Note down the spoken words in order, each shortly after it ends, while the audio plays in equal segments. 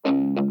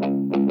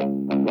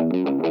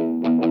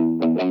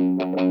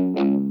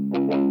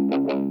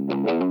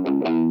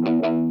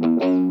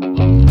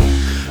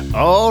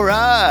All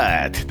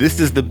right, this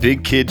is the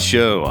Big Kid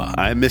Show.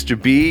 I'm Mr.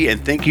 B,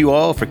 and thank you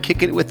all for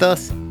kicking it with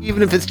us,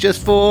 even if it's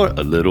just for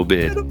a little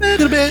bit.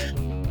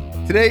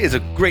 Today is a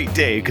great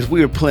day because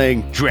we are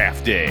playing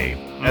Draft Day.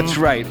 That's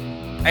right.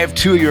 I have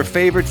two of your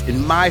favorites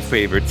and my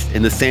favorites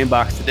in the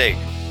sandbox today.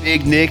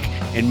 Big Nick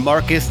and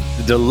Marcus,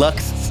 the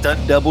Deluxe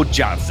Stunt Double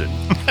Johnson.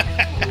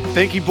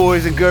 Thank you,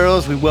 boys and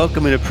girls. We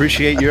welcome and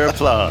appreciate your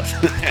applause.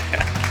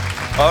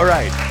 All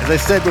right, as I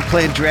said, we're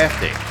playing Draft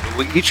Day.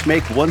 We each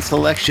make one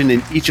selection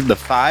in each of the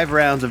 5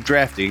 rounds of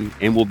drafting,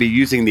 and we'll be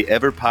using the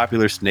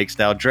ever-popular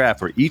snake-style draft,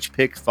 where each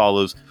pick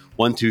follows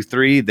 1, 2,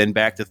 3, then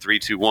back to 3,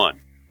 2,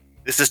 1.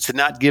 This is to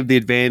not give the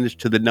advantage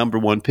to the number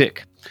 1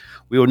 pick.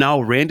 We will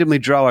now randomly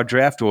draw our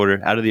draft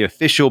order out of the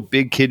official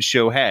Big Kid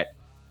Show hat,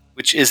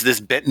 which is this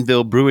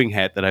Bentonville Brewing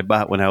hat that I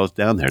bought when I was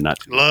down there.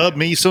 Love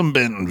me some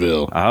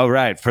Bentonville. All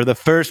right, for the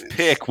first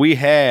pick, we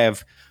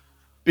have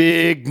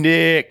Big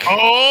Nick.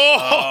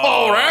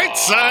 All right,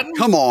 son.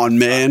 Come on,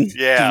 man.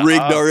 Yeah. It's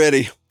rigged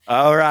already.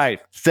 All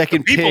right,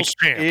 second pick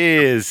champ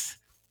is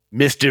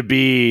Mr.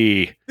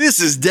 B.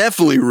 This is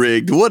definitely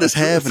rigged. What is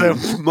happening?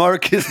 So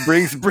Marcus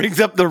brings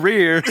up the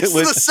rear. It's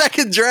the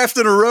second draft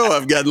in a row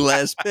I've gotten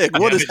last pick.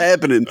 What is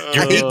happening? I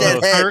hate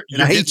that hat.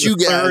 And I hate you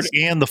guys. Third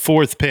and the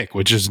fourth pick,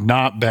 which is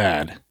not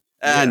bad.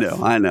 I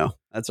know.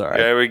 That's all right.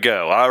 There we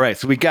go. All right,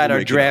 so we got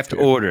our draft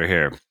order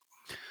here.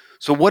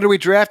 So what are we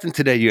drafting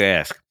today, you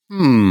ask?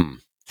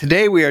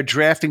 Today we are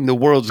drafting the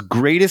world's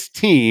greatest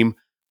team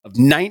of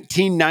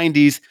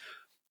 1990s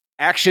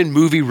action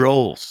movie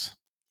roles.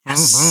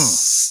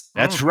 Yes.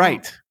 That's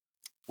right.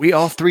 We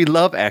all three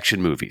love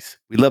action movies.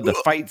 We love the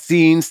fight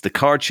scenes, the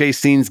car chase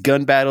scenes,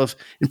 gun battles,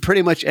 and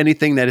pretty much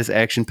anything that is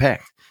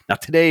action-packed. Now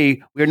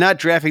today, we are not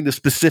drafting the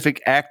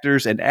specific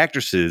actors and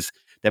actresses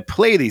that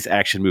play these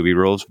action movie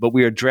roles, but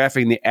we are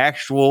drafting the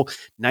actual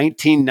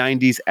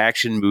 1990s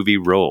action movie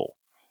role.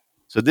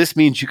 So this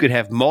means you could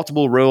have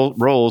multiple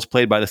roles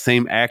played by the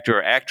same actor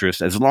or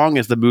actress as long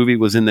as the movie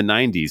was in the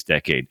 90s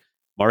decade.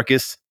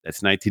 Marcus,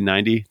 that's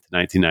 1990 to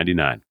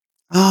 1999.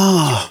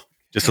 Oh,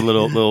 just a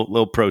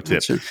little pro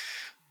tip.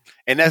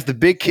 And as the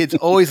big kids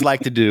always like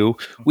to do,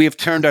 we have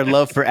turned our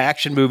love for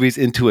action movies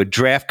into a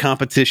draft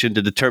competition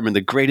to determine the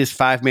greatest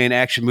 5-man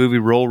action movie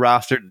role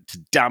roster to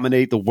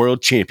dominate the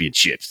world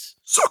championships.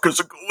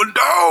 Suckers are going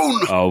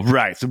down. All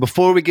right. So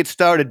before we get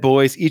started,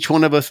 boys, each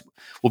one of us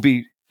will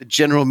be the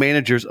general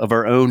managers of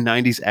our own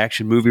 90s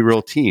action movie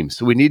role team.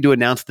 So we need to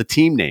announce the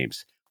team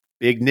names.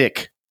 Big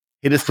Nick,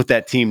 hit us with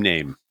that team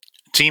name.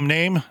 Team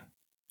name,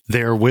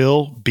 There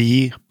Will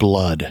Be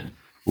Blood.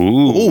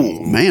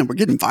 Ooh, man, we're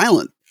getting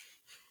violent.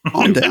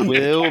 Calm down.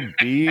 Will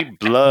be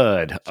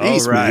blood.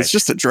 Jeez, all right. man, it's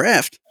just a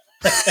draft.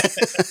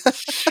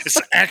 It's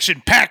an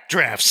action-packed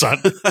draft,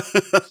 son.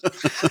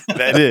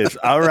 That is.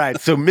 All right.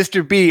 So,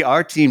 Mr. B,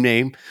 our team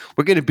name,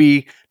 we're going to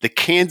be the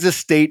Kansas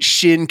State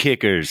Shin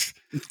Kickers.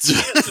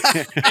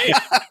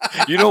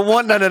 You don't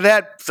want none of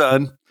that,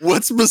 son.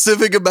 What's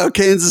specific about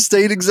Kansas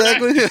State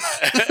exactly?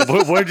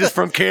 We're just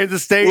from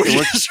Kansas State.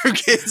 We're just from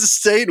Kansas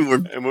State, and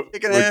we're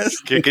kicking ass.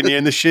 Kicking you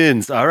in the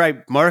shins. All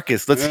right,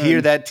 Marcus, let's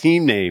hear that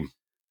team name.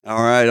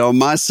 All right, on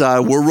my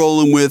side, we're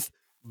rolling with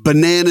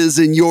Bananas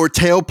in Your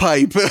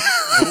Tailpipe.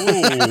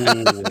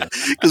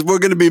 Because we're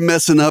going to be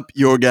messing up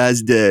your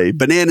guys' day.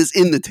 Bananas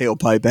in the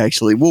tailpipe,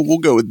 actually. We'll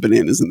go with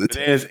bananas in the tailpipe.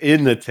 Bananas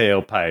in the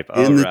tailpipe.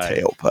 All in the right.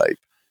 tailpipe.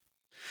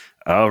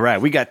 All right,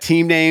 we got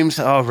team names.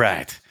 All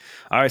right.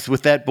 All right, so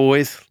with that,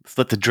 boys, let's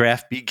let the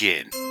draft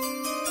begin.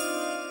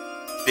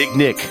 Big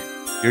Nick,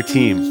 your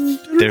team.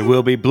 There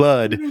Will Be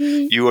Blood.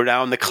 You are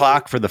now on the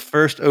clock for the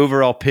first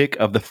overall pick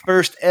of the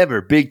first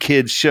ever Big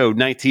Kids Show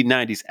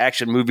 1990s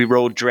action movie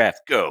role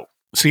draft. Go.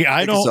 See,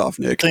 I don't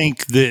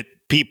think that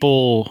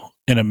people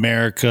in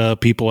America,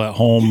 people at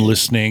home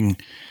listening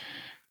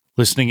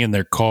in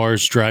their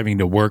cars, driving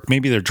to work,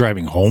 maybe they're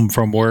driving home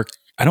from work.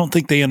 I don't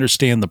think they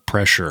understand the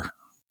pressure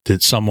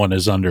that someone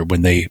is under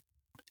when they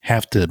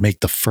have to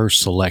make the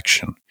first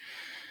selection.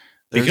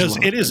 Because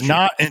it is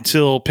not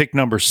until pick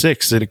number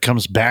 6 that it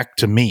comes back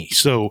to me.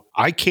 So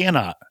I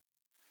cannot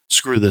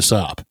screw this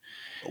up.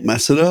 Don't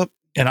mess it up.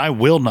 And I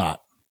will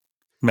not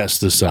mess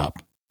this up.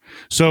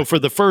 So for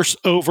the first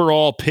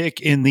overall pick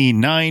in the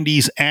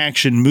 90s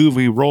action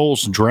movie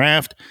roles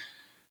draft,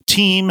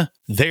 team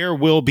There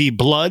Will Be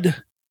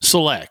Blood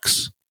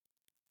selects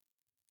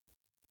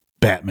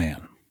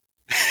Batman.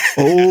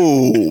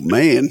 Oh,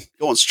 man.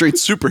 Going straight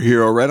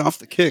superhero right off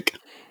the kick.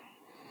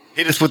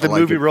 Hit us with the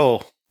movie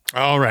role.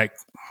 All right.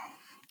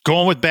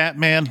 Going with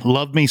Batman.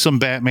 Love me some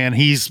Batman.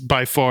 He's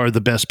by far the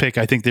best pick.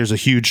 I think there's a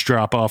huge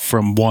drop off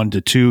from 1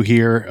 to 2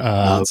 here.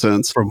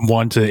 Nonsense. From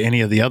 1 to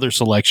any of the other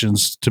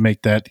selections to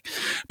make that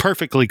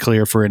perfectly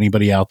clear for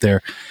anybody out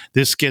there.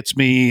 This gets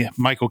me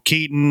Michael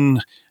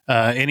Keaton,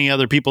 any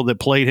other people that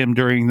played him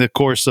during the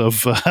course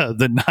of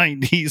the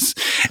 90s.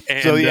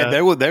 And, so,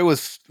 yeah,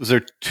 was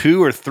there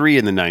 2 or 3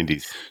 in the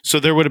 90s? So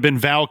there would have been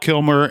Val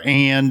Kilmer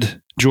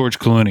and George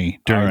Clooney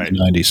during the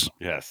 90s.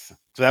 Yes.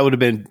 So that would have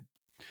been,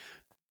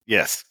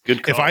 yes,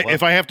 good call.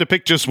 If I have to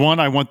pick just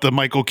one, I want the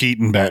Michael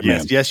Keaton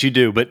Batman. Yes, you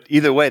do. But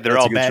either way, they're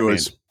all Batman.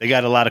 They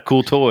got a lot of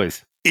cool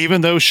toys.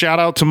 Even though, shout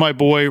out to my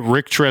boy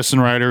Rick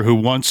Tressenreiter, who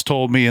once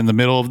told me in the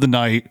middle of the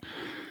night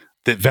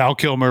that Val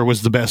Kilmer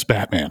was the best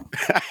Batman.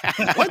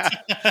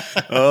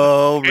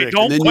 Oh, Rick. Hey,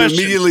 don't And then question.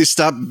 you immediately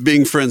stop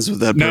being friends with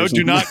that No,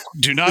 person.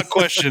 do not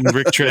question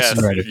Rick Yes,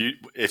 Tressenreiter.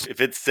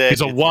 if it said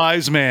He's a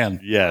wise man.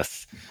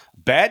 yes,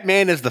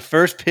 Batman is the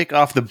first pick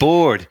off the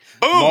board.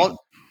 Boom!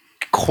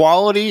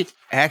 Quality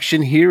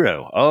action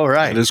hero. All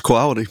right. That is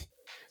quality.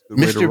 Good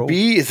way to Mr. roll.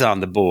 B is on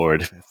the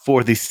board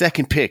for the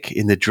second pick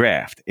in the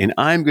draft, and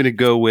I'm going to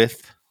go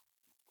with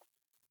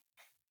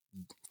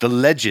the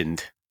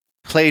legend,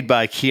 played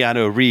by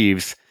Keanu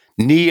Reeves,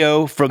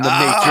 Neo from the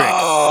Matrix.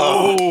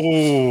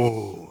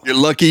 Oh, You're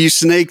lucky you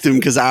snaked him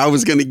because I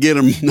was going to get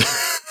him.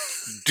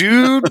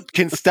 Dude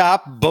can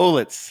stop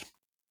bullets.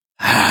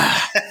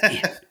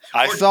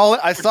 I saw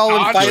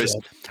him fight.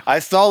 I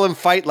saw him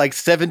fight like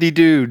 70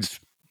 dudes,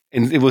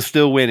 and it was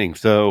still winning.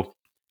 So,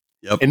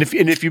 Yep. and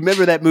if you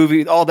remember that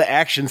movie, all the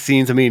action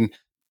scenes. I mean,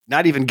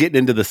 not even getting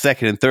into the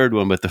second and third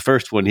one, but the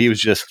first one, he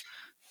was just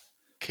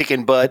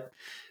kicking butt.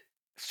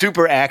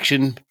 Super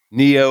action.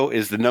 Neo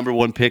is the number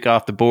one pick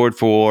off the board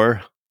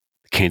for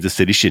the Kansas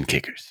City Shin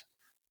Kickers.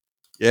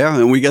 Yeah,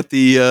 and we got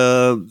the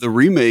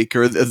remake,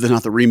 or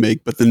not the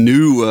remake, but the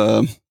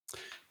new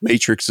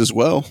Matrix as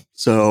well.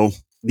 So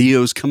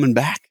Neo's coming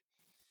back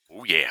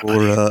Oh yeah,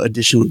 for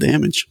additional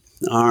damage.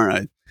 All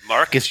right.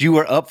 Marcus, you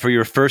are up for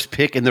your first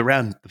pick in the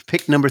round,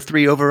 pick number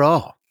 3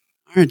 overall.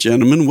 All right,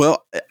 gentlemen.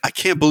 Well, I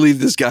can't believe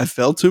this guy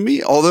fell to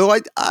me, although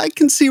I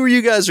can see where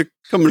you guys are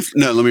coming from.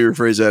 No, let me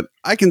rephrase that.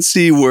 I can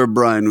see where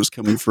Brian was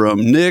coming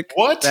from. Nick,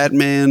 what?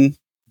 Batman.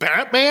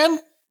 Batman?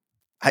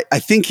 I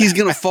think he's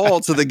going to fall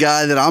to the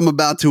guy that I'm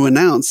about to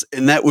announce,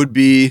 and that would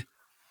be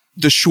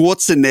the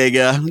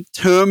Schwarzenegger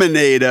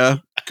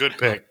Terminator, Good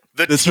pick.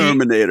 the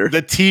Terminator.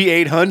 The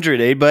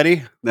T-800, eh,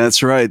 buddy?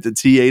 That's right, the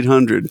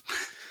T-800.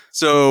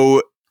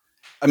 So,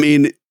 I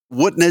mean,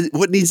 what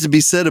needs to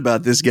be said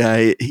about this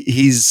guy?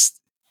 He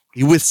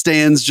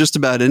withstands just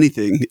about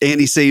anything, and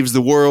he saves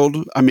the world.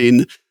 I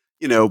mean,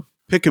 you know,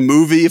 pick a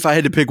movie. If I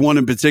had to pick one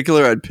in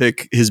particular, I'd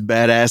pick his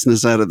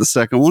badassness out of the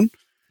second one.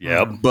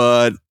 Yep.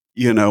 But,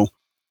 you know,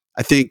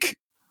 I think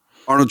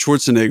Arnold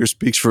Schwarzenegger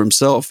speaks for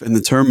himself, and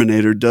the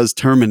Terminator does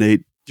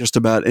terminate just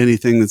about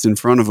anything that's in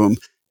front of him.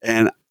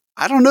 And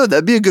I don't know.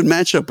 That'd be a good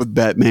matchup with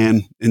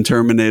Batman and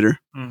Terminator.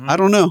 Mm-hmm. I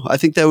don't know. I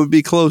think that would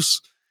be close.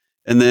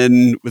 And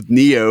then with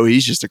Neo,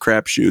 he's just a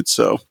crapshoot.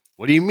 So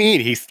What do you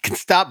mean? He can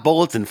stop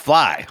bullets and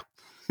fly.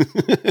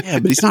 yeah,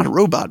 but he's not a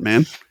robot,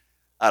 man.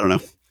 I don't know.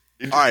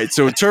 All right,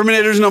 so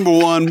Terminator's number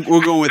 1.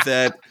 We're going with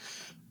that.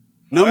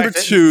 Number All right,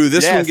 2,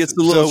 this yes, one gets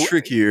a little so-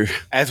 trickier.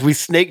 As we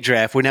snake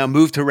draft, we now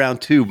move to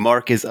round 2.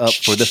 Mark is up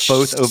for the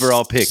 4th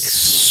overall pick.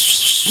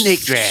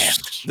 Snake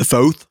draft. The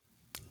fourth?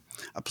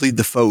 I plead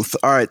the fourth.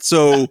 All right,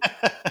 so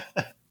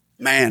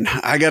man,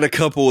 I got a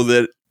couple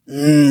that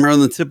are on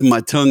the tip of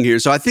my tongue here.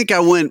 So I think I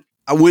went,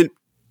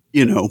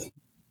 you know,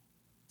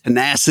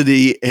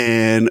 tenacity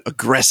and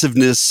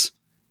aggressiveness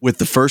with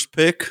the first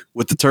pick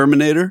with the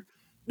Terminator.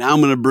 Now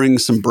I'm going to bring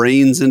some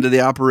brains into the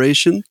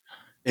operation,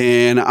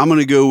 and I'm going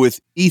to go with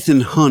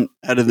Ethan Hunt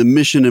out of the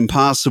Mission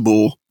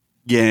Impossible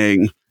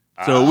gang.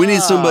 So we need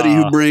somebody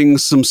who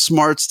brings some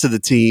smarts to the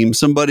team,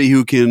 somebody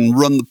who can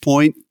run the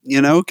point, you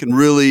know, can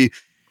really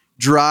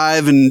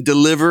drive and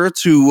deliver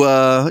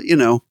to, you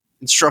know,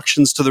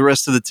 instructions to the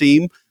rest of the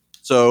team.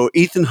 So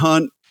Ethan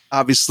Hunt,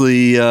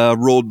 obviously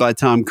rolled by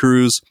Tom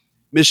Cruise,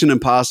 Mission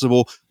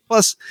Impossible.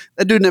 Plus,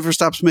 that dude never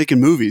stops making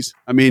movies.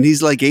 I mean,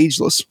 he's like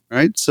ageless,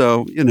 right?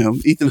 So, you know,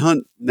 Ethan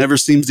Hunt never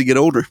seems to get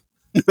older,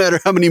 no matter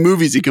how many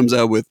movies he comes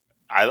out with.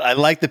 I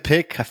like the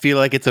pick. I feel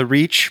like it's a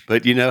reach,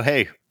 but you know,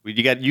 hey,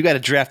 you got to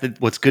draft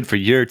what's good for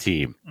your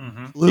team.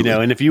 Mm-hmm. You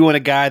know, and if you want a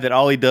guy that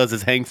all he does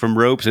is hang from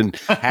ropes and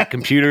hack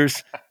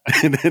computers,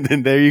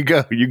 then there you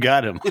go. You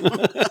got him.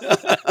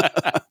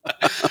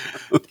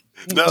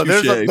 No,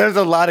 there's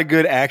a lot of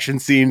good action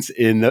scenes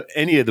in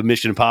any of the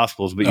Mission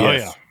Impossibles, but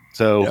yes. Yeah.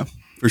 So Yeah,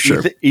 for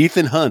sure.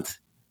 Ethan Hunt,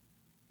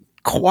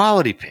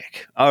 quality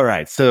pick. All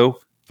right. So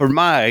for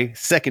my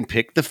second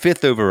pick, the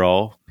 5th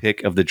overall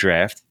pick of the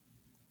draft,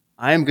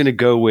 I am going to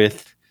go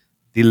with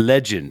the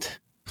legend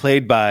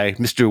played by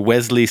Mr.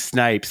 Wesley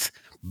Snipes,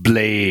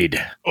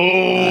 Blade. Oh,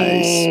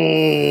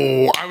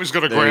 Nice. I was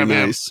going to Very grab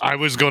him. nice. I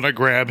was going to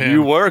grab him.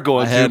 You were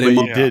going I had to, him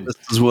but on you the did. list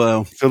as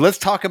well. So let's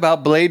talk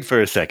about Blade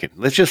for a second.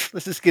 Let's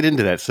just get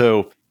into that.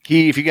 So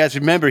if you guys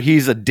remember,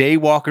 he's a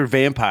daywalker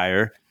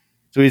vampire.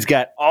 So he's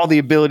got all the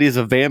abilities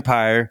of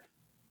vampire,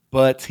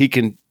 but he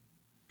can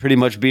pretty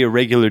much be a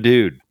regular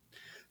dude.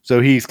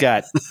 So he's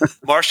got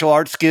martial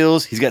arts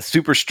skills. He's got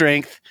super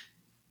strength.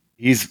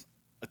 He's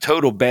a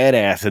total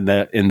badass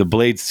in the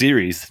Blade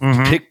series.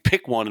 Mhm.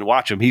 Pick one and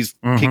watch him. He's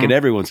kicking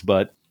everyone's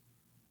butt.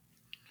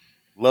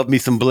 Love me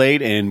some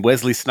Blade, and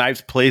Wesley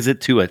Snipes plays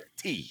it to a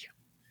T.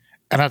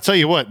 And I'll tell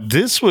you what,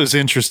 this was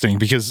interesting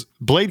because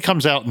Blade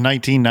comes out in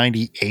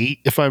 1998,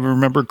 if I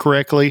remember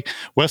correctly.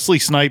 Wesley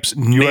Snipes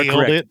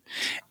nailed it.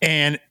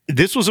 And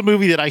this was a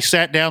movie that I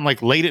sat down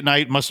like late at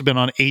night, must have been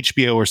on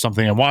HBO or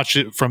something. I watched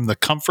it from the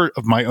comfort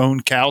of my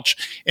own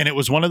couch. And it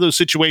was one of those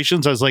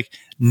situations I was like,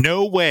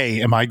 no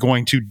way am I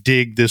going to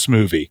dig this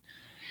movie.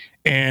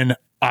 And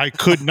I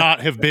could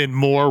not have been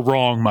more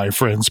wrong, my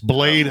friends.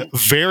 Blade,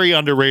 very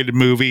underrated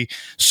movie.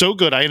 So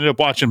good. I ended up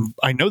watching,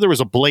 I know there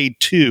was a Blade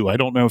 2. I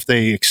don't know if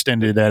they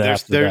extended that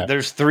after that.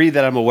 There's 3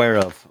 that I'm aware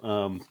of.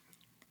 And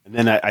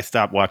then I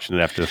stopped watching it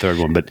after the third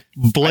one. But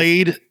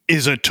Blade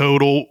is a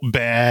total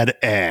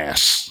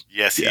badass.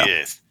 Yes, he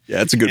is.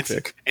 Yeah, it's a good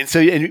pick. And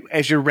so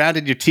as you're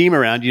rounding your team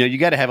around, you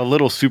got to have a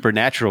little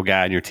supernatural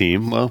guy on your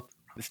team. Well,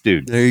 this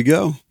dude. There you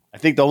go. I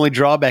think the only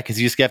drawback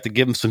is you just have to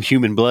give him some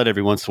human blood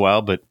every once in a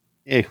while, but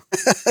hey,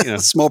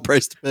 small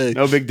price to pay.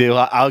 No big deal.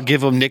 I'll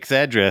give him Nick's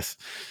address.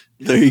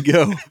 There you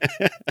go.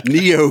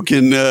 Neo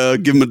can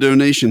give him a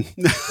donation.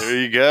 There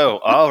you go.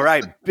 All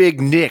right,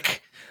 Big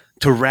Nick.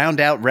 To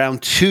round out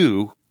round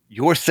 2,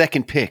 your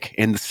second pick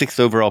and the 6th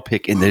overall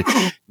pick in the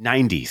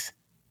 90s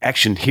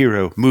action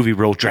hero movie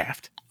role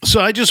draft.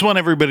 So I just want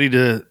everybody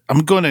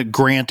I'm going to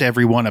grant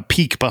everyone a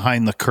peek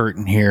behind the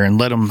curtain here and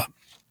let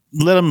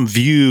them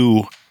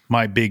view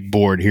my big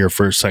board here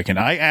for a second.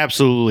 I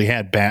absolutely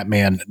had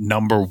Batman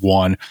number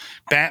 1.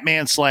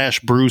 Batman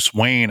 / Bruce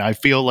Wayne. I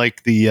feel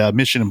like the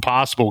Mission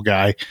Impossible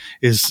guy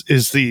is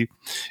the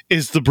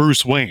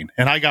Bruce Wayne,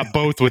 and I got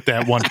both with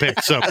that one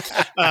pick. So,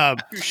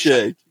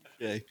 touché.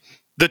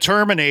 The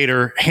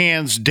Terminator,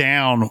 hands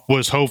down,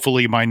 was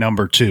hopefully my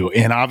number 2,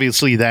 and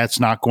obviously that's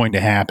not going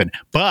to happen.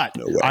 But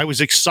I was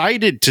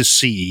excited to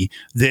see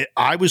that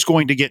I was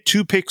going to get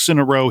 2 picks in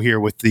a row here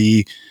with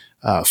the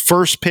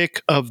first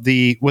pick of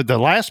the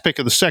last pick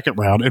of the second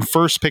round and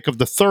first pick of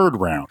the third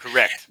round.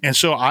 Correct. And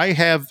so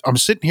I'm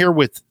sitting here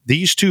with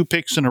these 2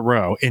 picks in a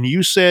row. And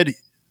you said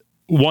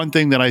one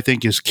thing that I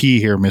think is key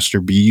here,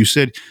 Mr. B. You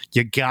said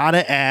you got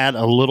to add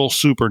a little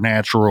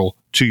supernatural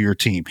to your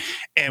team.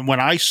 And when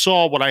I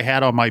saw what I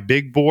had on my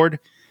big board,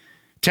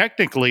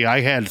 technically I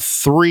had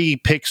 3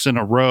 picks in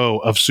a row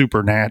of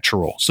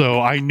supernatural.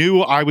 So I knew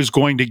I was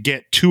going to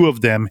get 2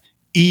 of them,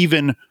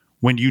 even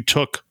when you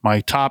took my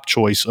top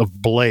choice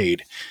of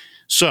Blade.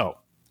 So,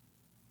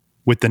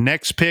 with the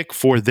next pick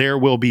for There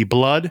Will Be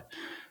Blood,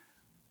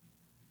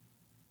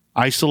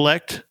 I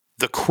select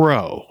The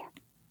Crow.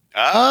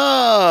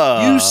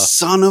 Oh, you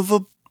son of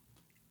a...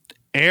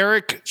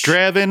 Eric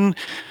Draven,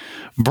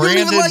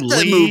 Brandon you don't even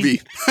like Lee. that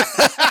movie.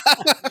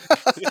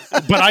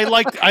 But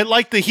I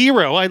like the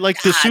hero. I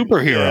like the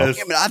superhero.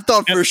 Damn it, I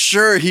thought for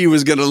sure he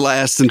was going to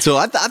last until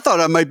I thought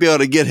I might be able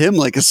to get him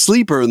like a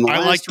sleeper in the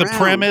last like the round.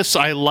 premise.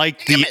 I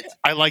like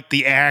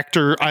the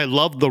actor. I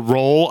love the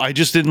role. I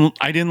didn't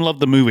love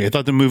the movie. I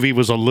thought the movie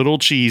was a little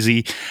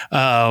cheesy. we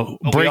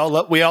all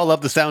love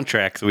the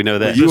soundtrack, so we know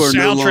that. You the are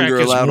no soundtrack longer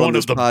is allowed one on of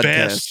this the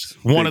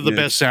podcast.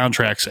 best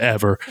soundtracks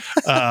ever.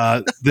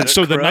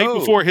 So the night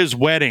before his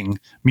wedding,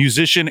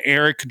 musician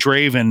Eric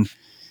Draven,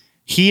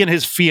 he and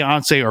his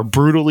fiance are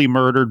brutally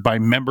murdered by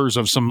members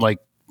of some like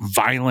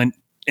violent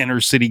inner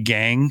city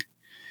gang.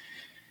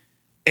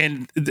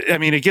 And I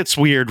mean, it gets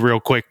weird real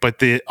quick,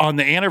 but on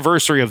the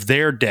anniversary of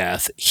their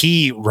death,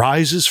 he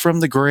rises from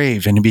the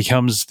grave and he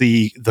becomes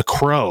the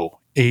Crow.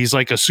 He's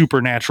like a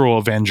supernatural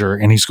avenger,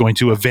 and he's going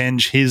to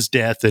avenge his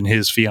death and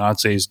his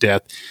fiance's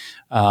death.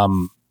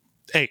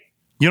 Hey,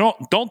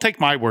 don't take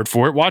my word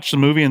for it. Watch the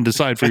movie and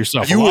decide for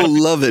yourself. You will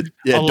love it.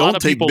 Yeah, don't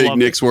take Big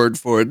Nick's word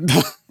for it.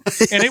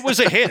 And it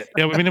was a hit.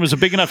 I mean, it was a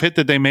big enough hit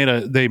that they made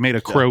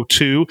a Crow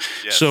 2.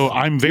 Yes. So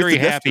I'm very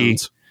happy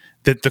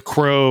that The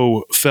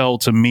Crow fell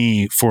to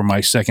me for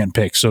my second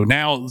pick. So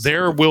now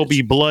There Will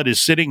Be Blood is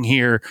sitting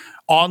here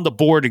on the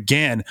board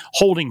again,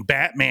 holding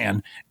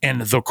Batman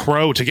and The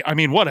Crow together. I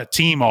mean, what a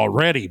team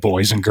already,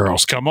 boys and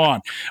girls. Come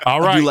on. All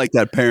right. I do like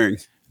that pairing.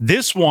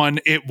 This one,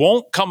 it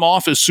won't come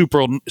off as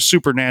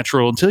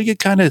supernatural until you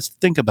kind of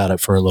think about it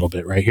for a little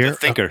bit right here. The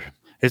thinker.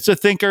 It's a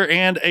thinker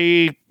and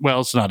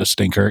it's not a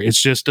stinker.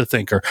 It's just a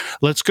thinker.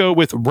 Let's go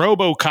with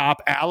RoboCop,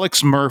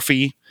 Alex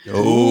Murphy.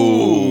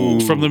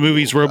 From the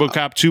movies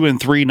RoboCop 2 and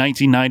 3,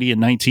 1990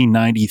 and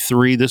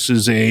 1993. This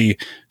is a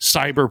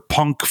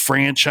cyberpunk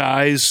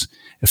franchise,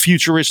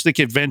 futuristic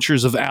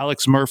adventures of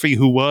Alex Murphy,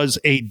 who was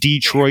a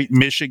Detroit,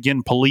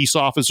 Michigan police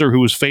officer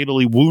who was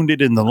fatally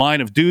wounded in the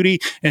line of duty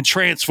and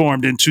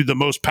transformed into the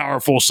most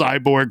powerful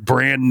cyborg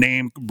brand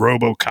named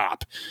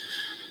RoboCop.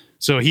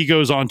 So he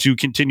goes on to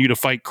continue to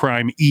fight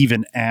crime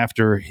even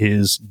after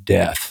his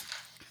death.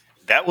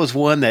 That was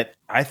one that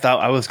I thought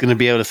I was going to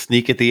be able to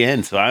sneak at the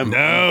end. So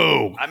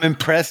I'm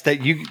impressed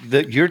that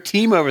your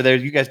team over there,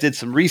 you guys did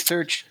some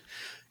research.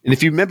 And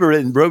if you remember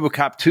in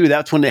RoboCop 2,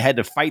 that's when they had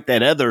to fight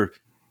the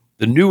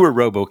newer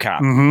RoboCop.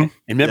 Mm-hmm.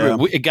 And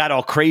remember, it got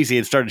all crazy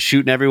and started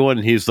shooting everyone.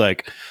 And he's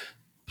like,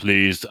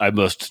 please, I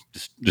must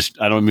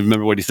just I don't even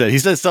remember what he said. He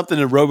said something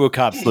in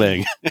RoboCop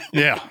slang.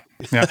 Yeah.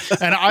 Yeah,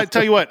 and I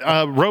tell you what,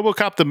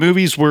 RoboCop the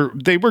movies were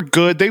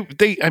good.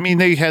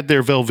 They had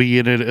their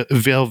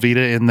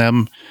Velveeta in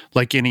them,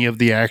 like any of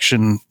the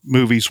action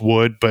movies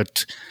would.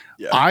 But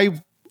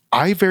I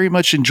very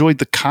much enjoyed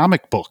the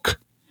comic book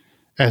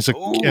as a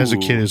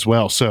kid as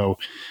well. So,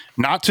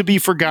 not to be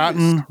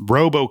forgotten,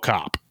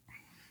 RoboCop.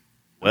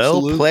 Well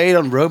Absolutely. played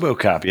on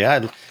RoboCop.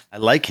 Yeah, I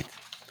like it.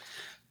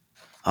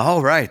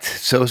 All right.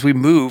 So as we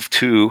move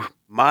to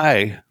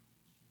my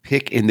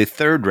pick in the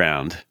third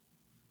round,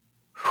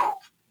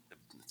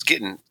 it's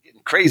getting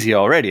crazy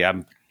already.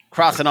 I'm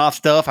crossing off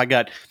stuff. I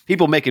got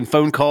people making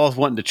phone calls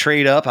wanting to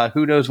trade up.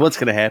 Who knows what's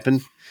going to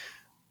happen?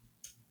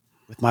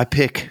 With my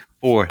pick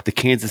for the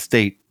Kansas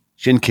State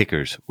Shin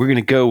Kickers, we're going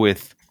to go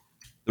with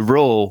the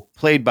role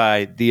played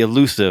by the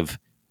elusive,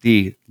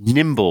 the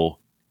nimble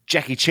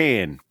Jackie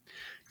Chan,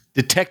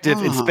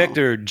 Detective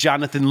Inspector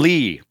Jonathan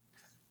Lee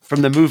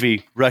from the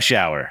movie Rush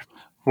Hour.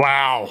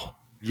 Wow.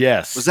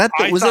 Yes. Was that?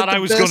 I thought I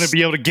was going to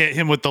be able to get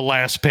him with the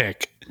last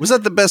pick. Was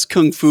that the best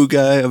kung fu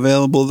guy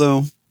available,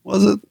 though?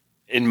 Was it?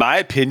 In my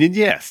opinion,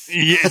 yes.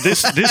 Yeah,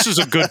 this is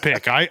a good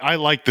pick. I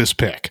like this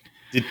pick.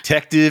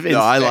 Detective No,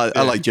 Inspector.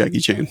 I like Jackie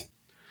Chan.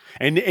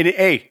 And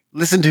hey,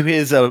 listen to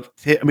his.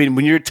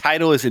 When your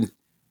title is in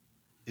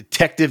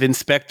Detective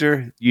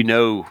Inspector, you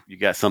know you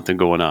got something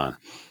going on.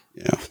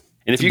 Yeah.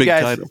 And if It's a you big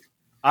guys, title.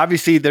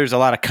 obviously, there's a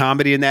lot of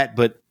comedy in that,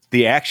 but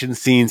the action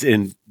scenes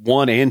in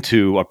 1 and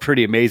 2 are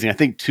pretty amazing. I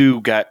think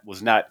 2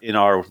 was not in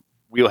our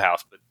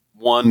wheelhouse, but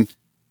 1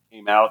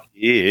 came out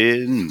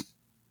in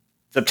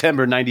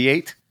September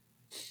 '98.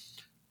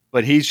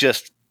 But he's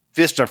just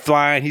fists are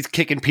flying. He's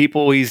kicking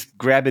people. He's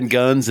grabbing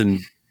guns and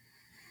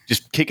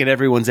just kicking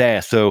everyone's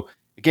ass. So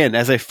again,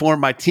 as I form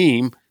my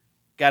team,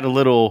 got a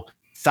little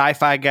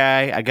sci-fi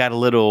guy. I got a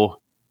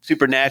little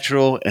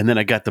supernatural, and then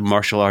I got the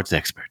martial arts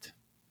expert.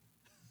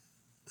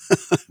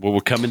 Well,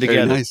 we're coming Very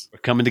together. nice. We're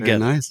coming Very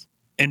together. nice.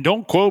 And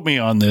don't quote me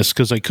on this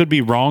because I could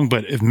be wrong,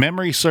 but if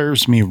memory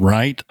serves me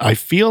right, I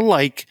feel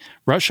like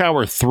Rush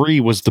Hour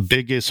 3 was the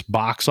biggest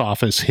box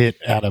office hit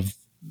out of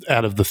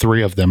the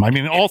three of them. I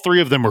mean, all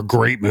three of them were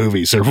great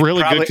movies. They're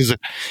really good because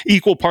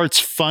equal parts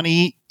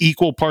funny,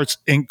 equal parts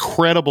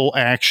incredible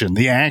action.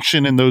 The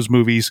action in those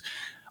movies,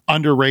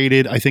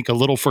 underrated. I think a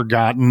little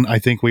forgotten. I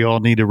think we all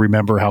need to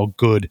remember how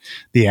good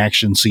the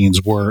action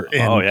scenes were.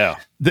 And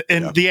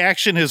the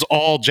action is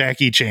all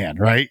Jackie Chan,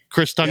 right?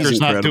 Chris Tucker's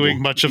not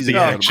doing much of the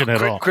action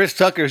at all. Chris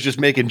Tucker's just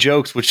making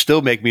jokes, which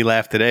still make me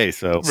laugh today.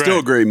 So Still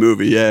a great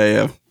movie.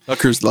 Yeah.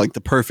 Tucker's like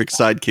the perfect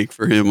sidekick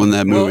for him on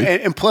that movie. Well,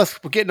 and plus,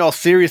 we're getting all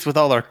serious with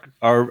all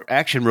our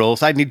action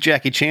roles. I need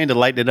Jackie Chan to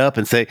lighten it up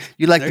and say,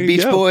 "You like the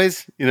Beach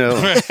Boys?" You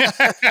know.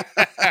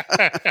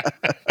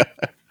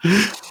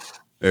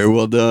 Very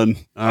well done.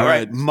 All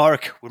right,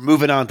 Mark, we're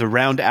moving on to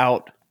round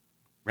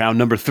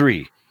number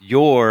 3.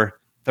 Your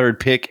third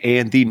pick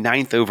and the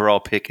 9th overall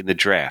pick in the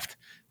draft.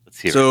 Let's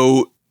hear it.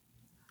 So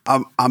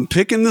I'm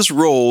picking this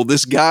role.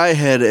 This guy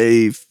had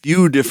a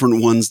few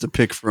different ones to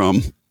pick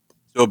from.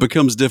 So it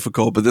becomes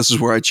difficult, but this is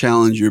where I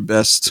challenge your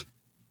best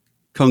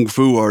kung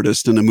fu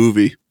artist in a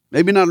movie.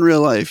 Maybe not in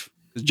real life,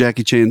 because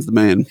Jackie Chan's the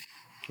man,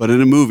 but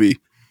in a movie.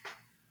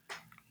 I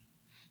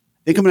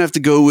think I'm going to have to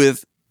go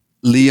with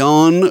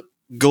Leon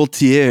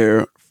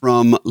Gaultier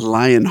from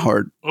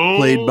Lionheart,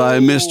 played by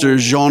Mr.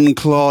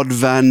 Jean-Claude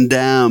Van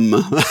Damme.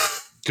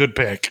 Good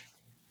pick.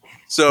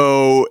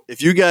 So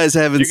if you guys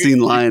haven't seen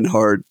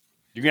Lionheart,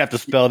 you're going to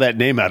have to spell that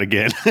name out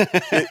again.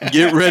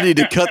 get ready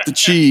to cut the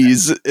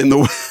cheese in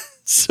the...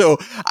 So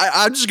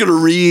I'm just going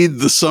to read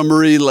the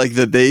summary like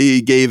that they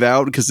gave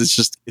out because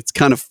it's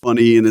kind of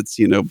funny and it's,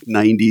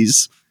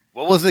 90s.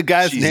 What was the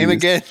guy's name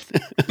again?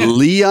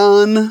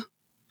 Leon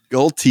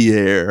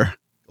Gaultier.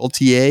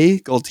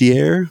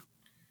 Gaultier?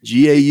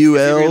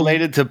 G-A-U-L. Is he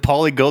related to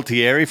Paulie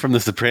Gualtieri from The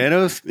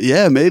Sopranos?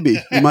 Yeah, maybe.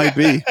 He might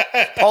be.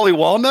 Paulie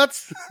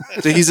Walnuts?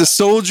 So he's a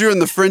soldier in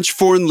the French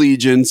Foreign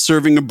Legion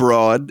serving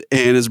abroad,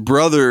 and his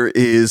brother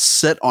is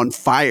set on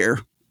fire.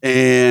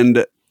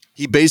 And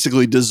he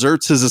basically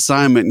deserts his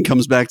assignment and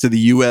comes back to the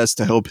U.S.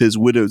 to help his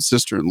widowed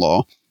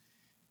sister-in-law.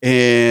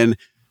 And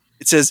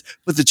it says,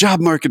 but the job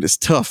market is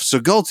tough. So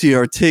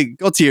Gaultier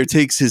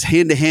takes his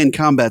hand-to-hand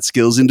combat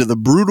skills into the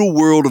brutal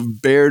world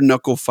of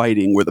bare-knuckle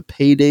fighting, where the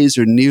paydays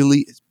are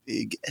nearly as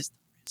big as the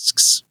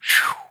risks.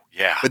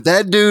 Yeah. But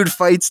that dude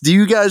fights. Do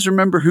you guys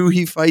remember who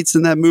he fights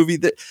in that movie?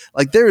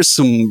 There are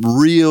some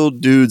real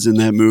dudes in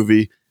that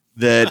movie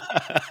that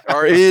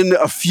are in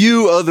a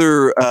few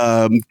other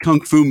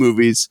kung fu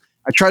movies.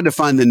 I tried to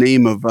find the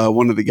name of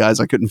one of the guys.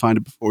 I couldn't find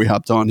it before we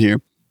hopped on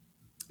here.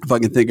 If I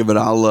can think of it,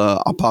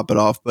 I'll pop it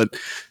off. But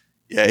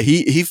yeah,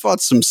 he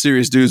fought some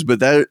serious dudes. But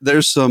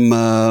there's some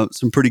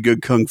pretty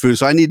good kung fu.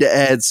 So I need to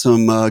add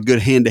some good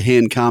hand to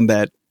hand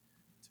combat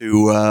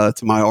to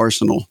my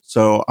arsenal.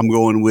 So I'm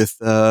going with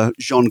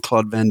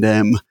Jean-Claude Van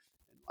Damme,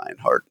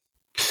 Lionheart.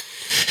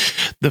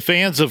 The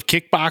fans of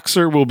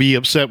Kickboxer will be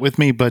upset with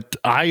me, but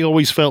I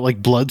always felt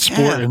like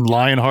Bloodsport and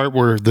Lionheart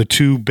were the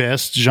two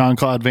best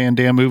Jean-Claude Van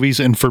Damme movies.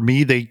 And for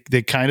me, they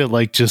kind of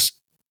like just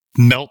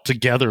melt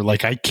together.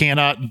 Like I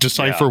cannot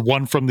decipher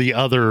one from the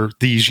other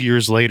these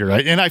years later.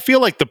 And I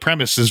feel like the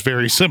premise is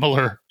very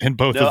similar in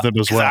both of them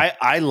as well.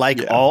 I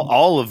like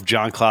all of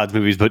John Claude's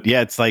movies, but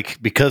yeah, it's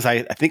like because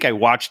I think I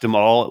watched them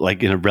all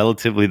like in a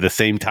relatively the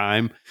same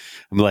time.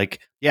 I'm like,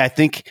 yeah, I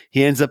think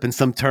he ends up in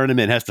some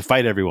tournament and has to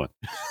fight everyone.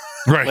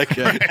 Right.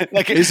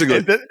 like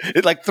basically,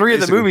 like three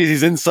of the movies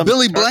he's in some.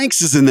 Billy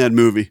Blanks is in that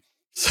movie.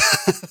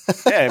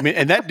 Yeah, I mean,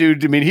 and that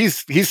dude, I mean,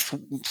 he's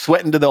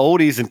sweating to the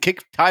oldies and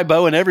kick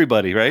Tybo and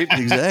everybody, right?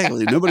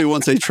 Exactly. Nobody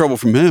wants any trouble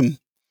from him.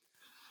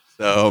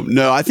 So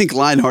no, I think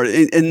Lionheart,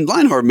 and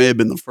Lionheart may have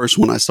been the first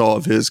one I saw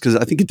of his because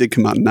I think it did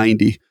come out in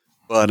 '90.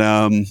 But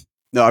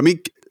no, I mean,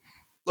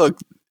 look,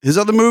 his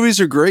other movies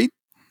are great,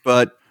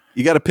 but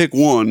you got to pick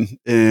one,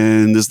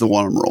 and this is the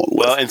one I'm rolling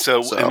with. Well, and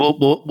so and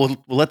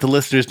we'll let the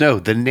listeners know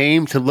the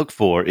name to look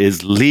for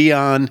is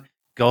Leon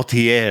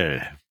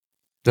Gaultier.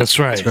 That's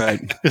right. That's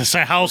right. It's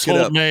a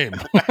household name.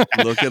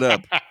 Look it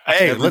up.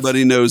 Hey,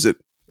 everybody knows it.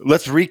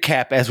 Let's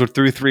recap as we're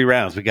through 3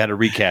 rounds. We got to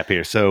recap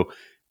here. So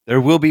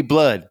there will be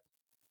blood,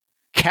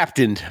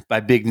 captained by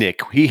Big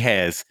Nick. He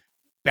has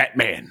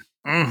Batman,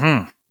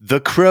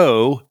 The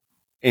Crow,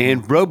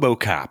 and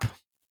RoboCop.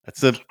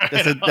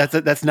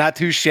 That's not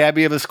too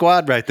shabby of a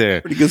squad right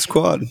there. Pretty good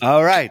squad.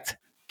 All right.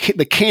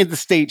 The Kansas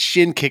State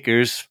Shin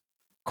Kickers,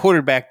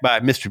 quarterbacked by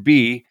Mr.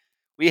 B.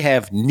 We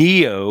have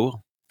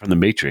Neo from The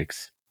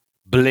Matrix,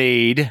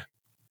 Blade,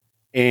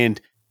 and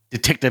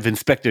Detective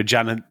Inspector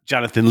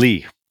Jonathan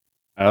Lee.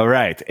 All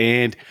right.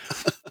 And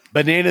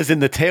Bananas in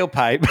the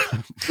Tailpipe,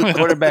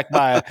 quarterbacked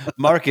by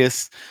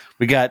Marcus.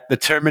 We got the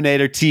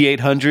Terminator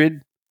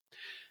T-800,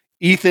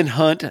 Ethan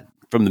Hunt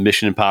from the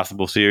Mission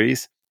Impossible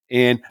series,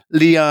 and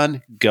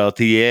Leon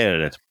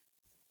Gaultier.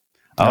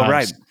 All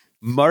right,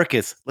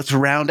 Marcus, let's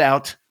round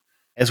out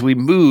as we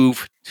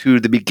move to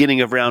the beginning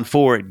of round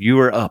 4. You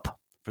are up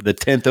for the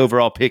 10th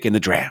overall pick in the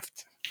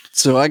draft.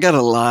 So I got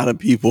a lot of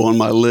people on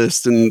my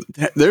list, and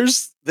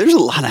there's a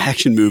lot of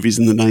action movies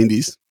in the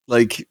 90s.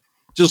 Like,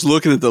 just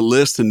looking at the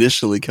list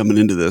initially coming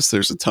into this,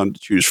 there's a ton to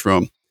choose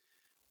from.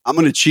 I'm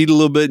going to cheat a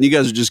little bit, and you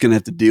guys are just going to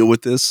have to deal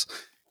with this.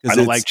 I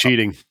don't like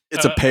cheating.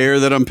 It's a pair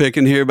that I'm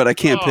picking here, but I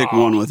can't pick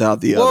one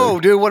without the other. Whoa,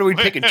 dude, what are we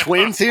picking?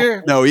 Twins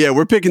here? No, yeah,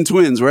 we're picking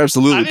twins. We're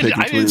absolutely picking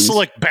twins. I didn't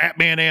select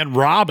Batman and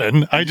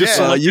Robin. I just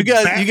selected you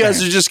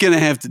guys are just going to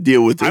have to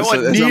deal with this. I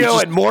want Neo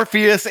and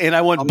Morpheus, and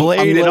I want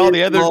Blade and all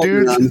the other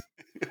dudes.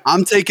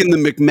 I'm taking the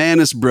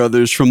McManus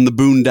brothers from the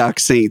Boondock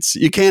Saints.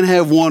 You can't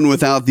have one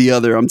without the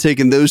other. I'm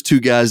taking those two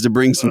guys to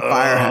bring some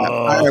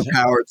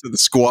firepower to the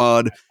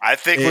squad. I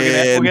think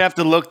we're gonna have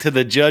to look to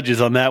the judges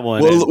on that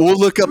one. We'll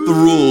look up the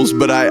rules,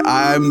 but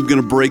I'm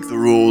gonna break the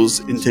rules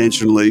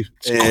intentionally.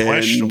 It's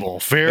questionable,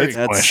 very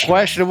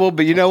questionable.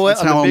 But you know what?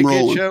 That's on how the Big I'm Hit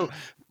rolling. Show,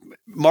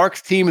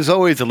 Mark's team is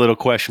always a little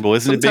questionable,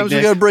 isn't it? Sometimes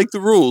we gotta break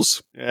the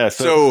rules. Yeah.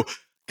 So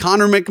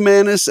Connor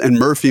McManus and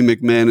Murphy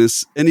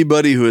McManus,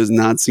 anybody who has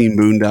not seen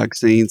Boondock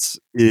Saints,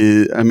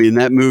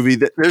 that movie,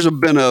 there's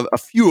been a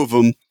few of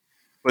them,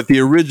 but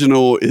the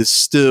original is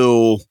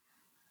still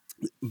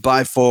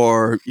by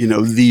far,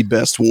 the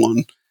best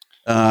one.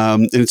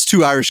 And it's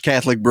 2 Irish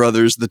Catholic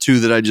brothers, the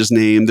 2 that I just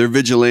named. They're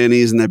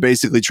vigilantes, and they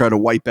basically try to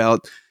wipe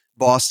out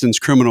Boston's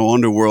criminal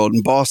underworld.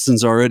 And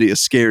Boston's already a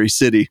scary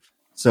city.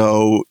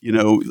 So,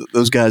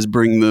 those guys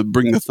bring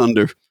the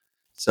thunder.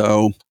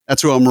 So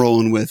that's who I'm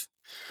rolling with.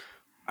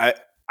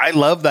 I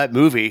love that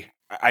movie.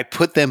 I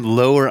put them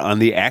lower on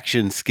the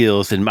action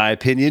skills, in my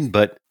opinion,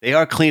 but they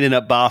are cleaning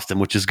up Boston,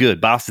 which is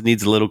good. Boston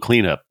needs a little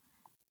cleanup.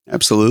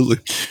 Absolutely.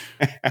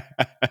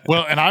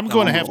 Well, and I'm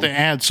going to have to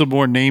add some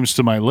more names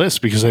to my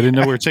list because I didn't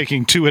know we were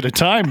taking 2 at a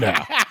time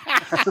now.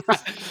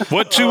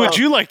 What 2 would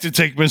you like to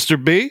take,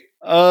 Mr. B?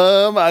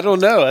 I don't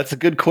know. That's a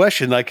good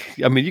question.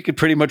 You could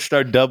pretty much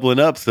start doubling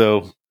up,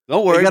 so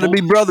don't worry. They got to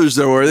be brothers,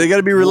 though, or they got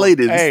to be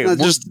related. It's not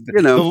just,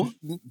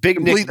 Big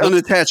complete Nick,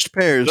 unattached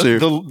pairs here.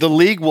 The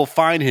league will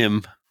find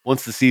him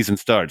once the season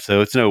starts,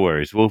 so it's no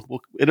worries.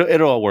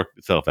 It'll all work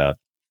itself out.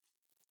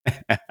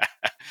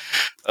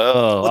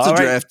 What's a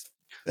draft?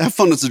 Have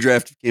fun with the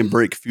draft if you can't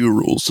break a few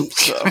rules.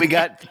 So we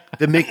got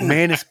the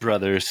McManus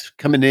brothers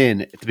coming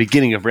in at the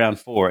beginning of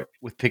round 4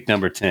 with pick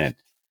number 10.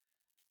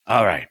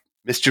 All right.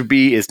 Mr.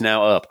 B is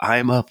now up. I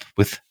am up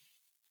with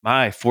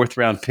my 4th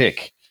round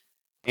pick.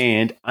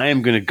 And I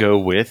am going to go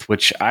with,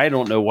 which I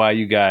don't know why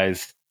you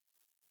guys,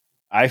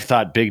 I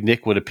thought Big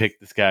Nick would have picked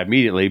this guy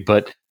immediately,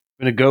 but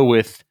I'm going to go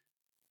with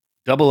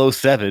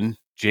 007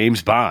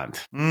 James Bond.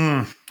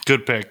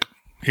 Good pick.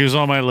 He was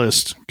on my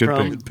list. Good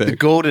pick. The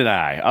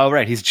GoldenEye. All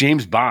right, he's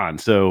James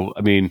Bond. So,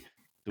 do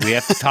we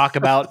have to talk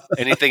about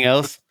anything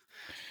else?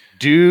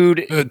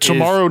 Dude,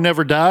 Tomorrow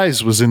Never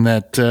Dies was in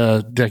that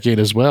decade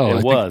as well.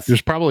 It was.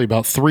 There's probably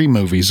about 3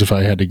 movies, if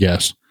I had to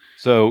guess.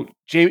 So,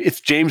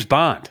 it's James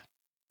Bond.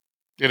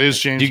 It is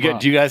James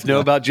Bond. Do you guys know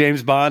about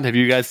James Bond? Have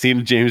you guys seen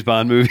a James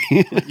Bond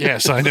movie?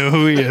 Yes, I know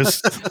who he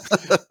is.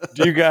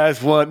 Do you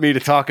guys want me to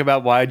talk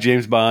about why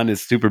James Bond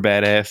is super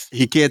badass?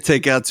 He can't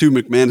take out 2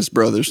 McManus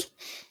brothers.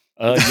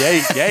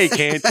 Yeah, he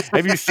can.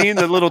 Have you seen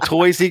the little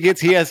toys he gets?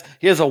 He has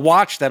a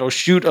watch that'll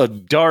shoot a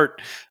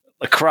dart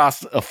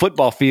across a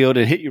football field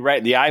and hit you right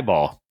in the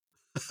eyeball.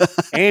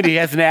 And he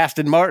has an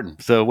Aston Martin.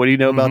 So what do you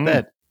know about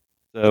that?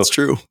 So, that's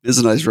true. It's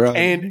a nice ride.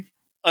 And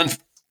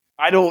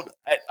I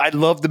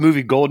love the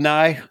movie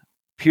Goldeneye.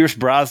 Pierce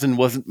Brosnan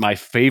wasn't my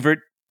favorite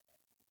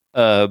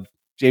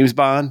James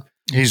Bond.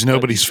 He's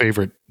nobody's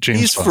favorite James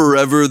Bond. He's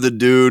forever the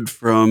dude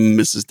from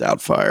Mrs.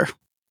 Doubtfire.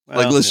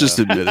 Well, let's just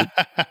admit it.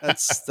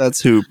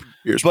 That's who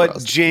Pierce But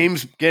Brosnan.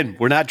 James, again,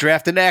 we're not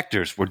drafting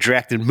actors. We're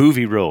drafting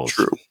movie roles.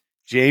 True.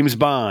 James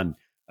Bond,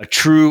 a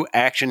true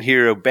action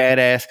hero,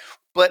 badass,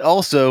 but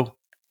also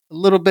a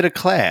little bit of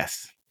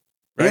class.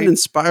 Right? And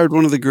inspired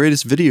one of the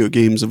greatest video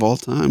games of all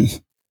time.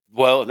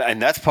 Well,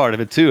 and that's part of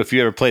it too. If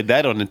you ever played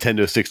that on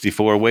Nintendo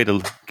 64, way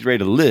to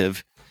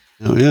live.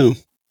 Oh yeah.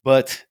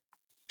 But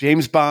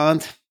James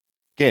Bond,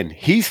 again,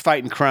 he's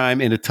fighting crime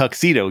in a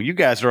tuxedo. You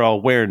guys are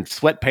all wearing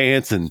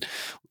sweatpants and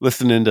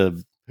listening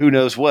to who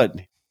knows what.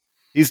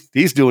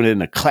 He's doing it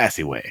in a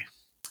classy way.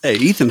 Hey,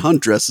 Ethan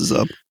Hunt dresses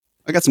up.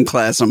 I got some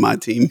class on my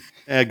team.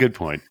 Yeah, good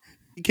point.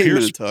 He came in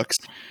a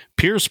tux.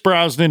 Pierce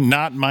Brosnan,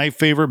 not my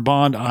favorite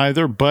Bond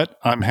either, but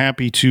I'm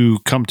happy to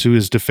come to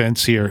his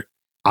defense here.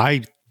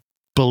 I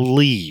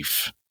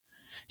believe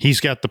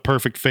he's got the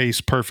perfect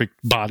face, perfect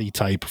body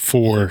type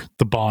for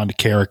the Bond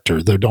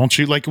character, though, don't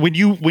you? Like when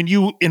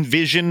you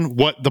envision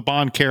what the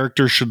Bond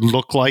character should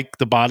look like,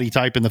 the body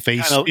type and the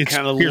face, it's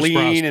kind of Pierce lean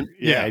Brosnan.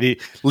 and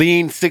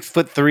lean,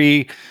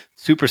 6'3",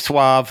 super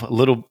suave, a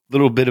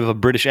little bit of a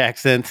British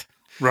accent,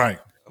 right?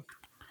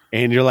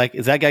 And you're like,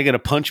 is that guy going to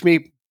punch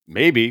me?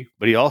 Maybe,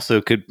 but he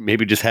also could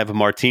maybe just have a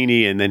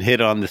martini and then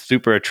hit on the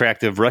super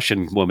attractive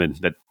Russian woman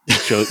that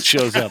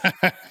shows up.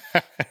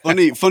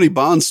 Funny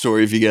Bond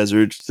story if you guys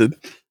are interested.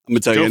 I'm gonna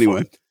tell you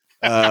anyway.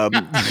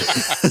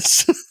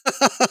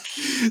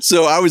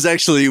 So I was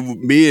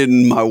me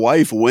and my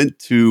wife went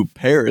to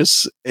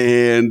Paris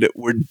and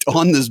we're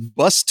on this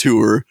bus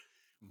tour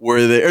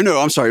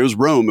it was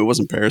Rome. It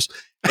wasn't Paris.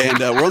 And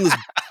we're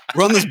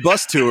on this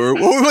bus tour.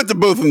 Well, we went to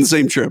both on the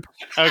same trip.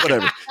 Okay.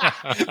 Whatever.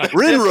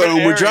 We're in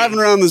Rome. We're driving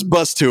around this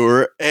bus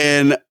tour,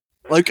 and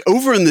like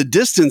over in the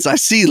distance, I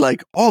see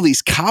like all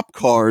these cop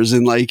cars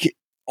and like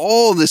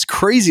all this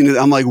craziness.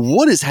 I'm like,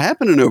 what is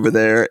happening over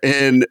there?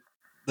 And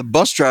the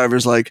bus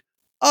driver's like,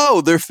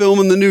 oh, they're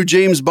filming the new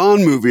James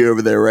Bond movie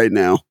over there right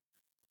now.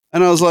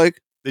 And I was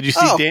like, did you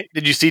see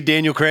did you see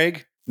Daniel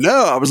Craig?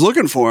 No, I was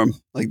looking for him.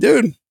 Like,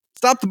 dude,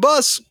 stop the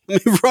bus.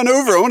 Let me run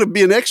over. I want to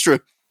be an extra.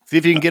 See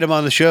if you can get him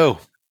on the show.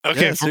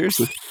 Okay, yeah,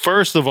 seriously.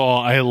 First of all,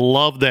 I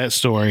love that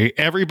story.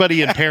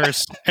 Everybody in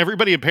Paris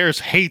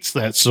hates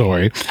that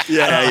story.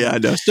 Yeah, I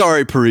know.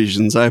 Sorry,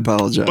 Parisians. I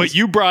apologize. But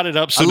you brought it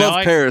up, so I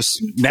love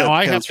Paris. Now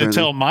I have to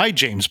tell my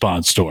James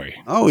Bond story.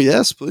 Oh,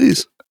 yes,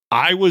 please.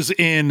 I was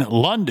in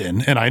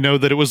London, and I know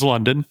that it was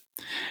London.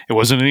 It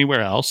wasn't anywhere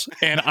else.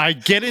 And I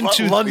get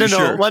into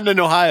London,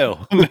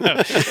 Ohio.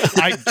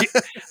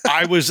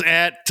 I was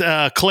at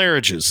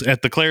Claridge's,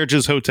 at the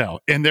Claridge's Hotel,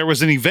 and there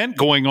was an event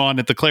going on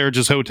at the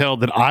Claridge's Hotel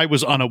that I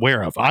was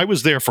unaware of. I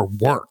was there for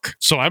work,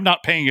 so I'm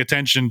not paying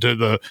attention to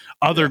the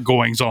other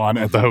goings on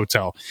at the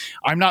hotel.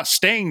 I'm not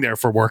staying there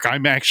for work.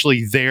 I'm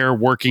actually there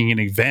working an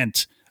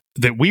event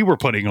that we were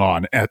putting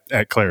on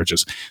at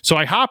Claridge's. So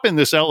I hop in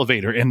this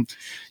elevator and,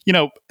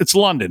 it's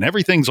London.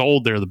 Everything's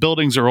old there. The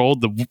buildings are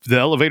old. The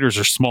elevators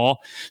are small.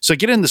 So I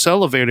get in this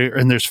elevator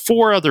and there's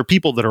 4 other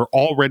people that are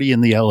already in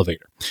the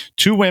elevator,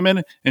 2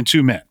 women and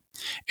 2 men.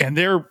 And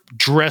they're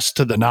dressed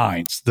to the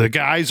nines. The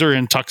guys are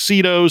in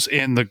tuxedos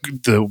and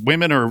the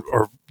women are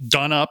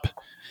done up.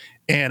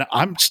 And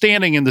I'm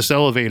standing in this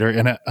elevator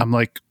and I'm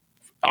like,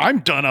 I'm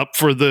done up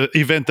for the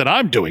event that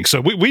I'm doing.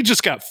 So we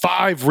just got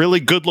 5 really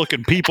good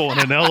looking people in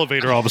an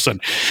elevator all of a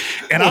sudden.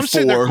 And I'm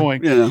sitting there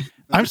going,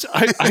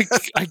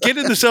 I get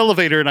in this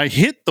elevator and I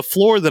hit the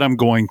floor that I'm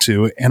going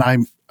to. And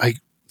I'm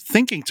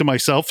thinking to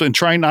myself and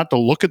trying not to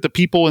look at the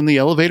people in the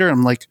elevator.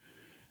 I'm like,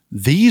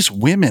 these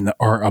women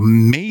are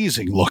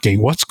amazing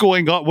looking. What's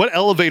going on? What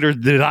elevator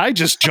did I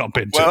just jump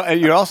into? Well,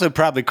 and you're also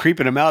probably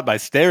creeping them out by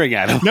staring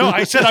at them. No,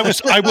 I said I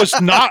was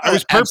not. I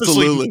was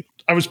purposely. Absolutely.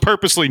 I was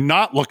purposely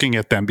not looking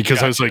at them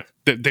because I was like,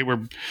 they were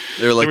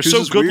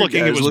so good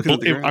looking.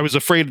 I was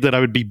afraid that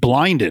I would be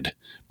blinded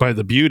by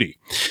the beauty.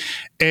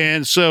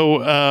 And so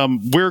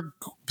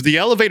the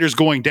elevator's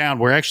going down.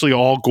 We're actually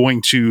all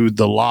going to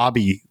the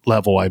lobby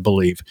level, I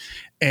believe.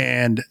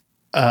 And,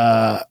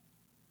 I'll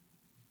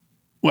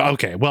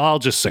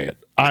just say it.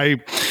 I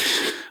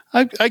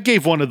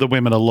gave one of the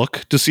women a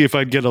look to see if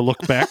I'd get a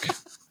look back.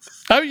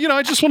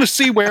 I just want to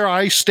see where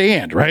I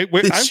stand, right?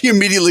 She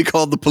immediately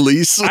called the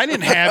police. I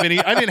didn't have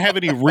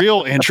any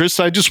real interest.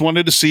 I just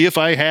wanted to see if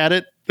I had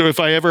it, or if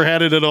I ever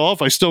had it at all.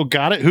 If I still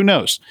got it, who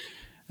knows?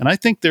 And I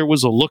think there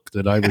was a look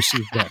that I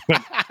received back.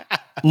 But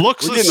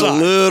looks We're getting a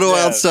little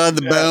outside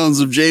the bounds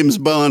of James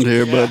Bond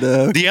here, but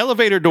the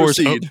elevator doors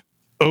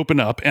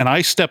open up, and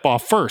I step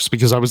off first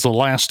because I was the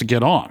last to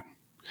get on.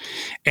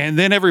 And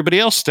then everybody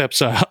else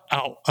steps out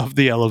of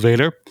the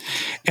elevator.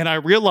 And I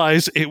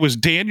realized it was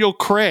Daniel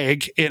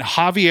Craig and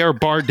Javier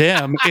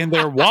Bardem and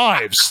their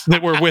wives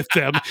that were with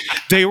them.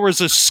 There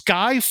was a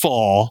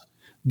Skyfall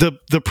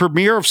the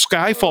premiere of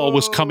Skyfall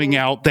was coming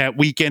out that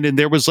weekend, and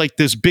there was like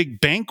this big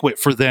banquet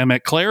for them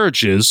at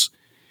Claridge's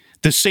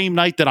the same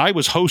night that I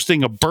was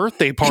hosting a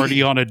birthday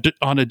party on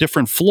a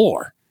different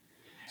floor.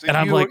 So and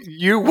I'm like,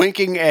 you're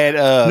winking at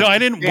no, I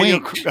didn't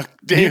wink.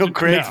 Daniel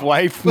Craig's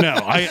wife. No,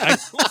 I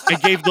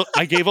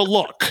gave a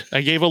look.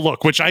 I gave a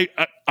look, which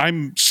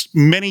I'm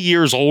many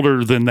years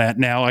older than that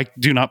now. I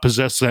do not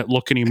possess that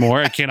look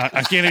anymore. I can't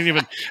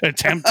even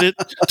attempt it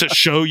to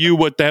show you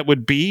what that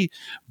would be.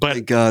 But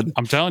thank God.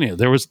 I'm telling you,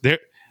 the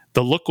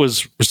look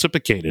was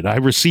reciprocated. I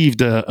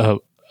received a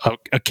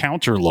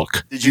counter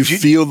look. Did you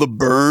feel the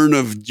burn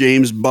of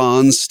James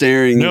Bond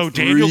staring through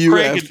Daniel you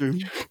Craig. after?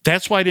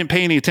 That's why I didn't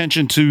pay any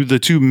attention to the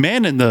two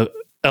men in the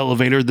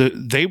elevator.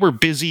 They were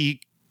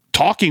busy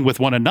talking with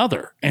one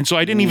another, and so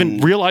I didn't even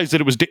realize that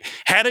it was.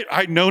 Had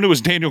I known it was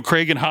Daniel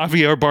Craig and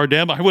Javier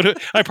Bardem,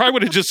 I probably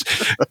would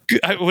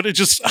have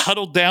just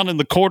huddled down in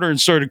the corner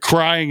and started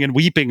crying and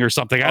weeping or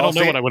something. I don't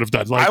know what I would have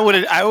done. Like,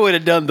 I would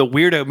have done the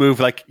weirdo move,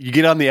 like you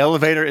get on the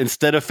elevator,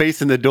 instead of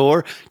facing the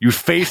door, you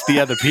face the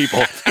other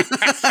people.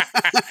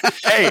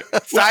 Hey,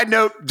 side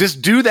note,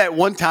 just do that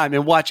one time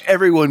and watch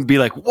everyone be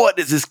like, "What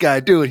is this guy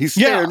doing? He's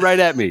staring right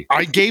at me."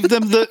 I gave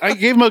them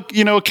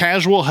a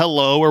casual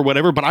hello or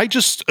whatever, but I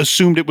just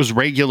assumed it was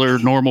regular,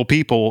 normal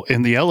people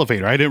in the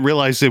elevator. I didn't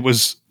realize it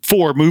was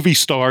 4 movie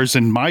stars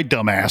and my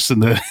dumbass in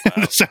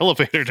this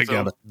elevator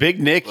together. So,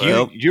 Big Nick,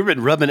 you've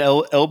been rubbing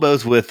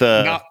elbows with.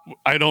 I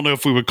don't know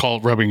if we would call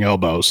it rubbing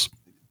elbows,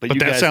 but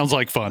that sounds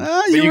like fun.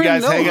 You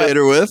guys hang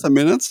elevator with. I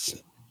mean,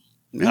 it's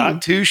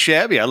not too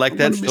shabby. I like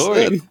that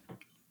story.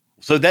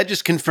 So that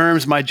just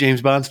confirms my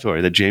James Bond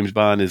story, that James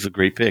Bond is a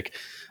great pick.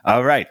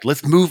 All right,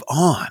 let's move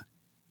on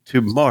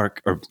to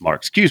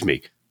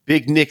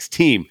Big Nick's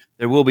team.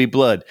 There will be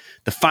blood.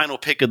 The final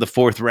pick of the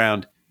 4th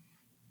round.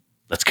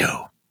 Let's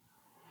go.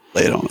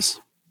 Lay it on us.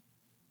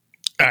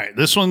 All right,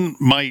 this one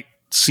might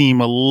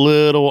seem a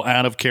little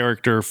out of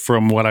character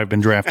from what I've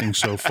been drafting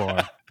so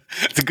far.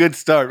 It's a good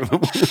start.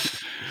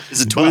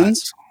 Is it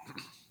twins?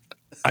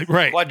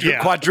 Right.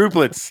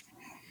 Quadruplets.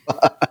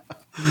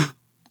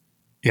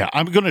 Yeah,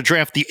 I'm going to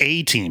draft the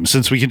A team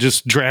since we can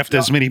just draft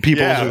as many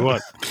people as we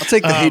want. I'll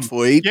take the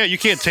Hateful Eight. Yeah, you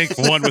can't take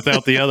one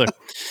without the other.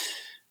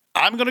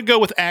 I'm going to go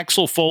with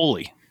Axel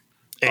Foley,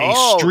 a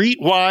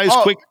streetwise,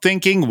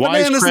 quick-thinking,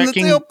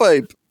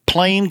 wisecracking,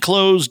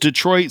 plainclothes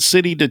Detroit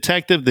City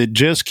detective that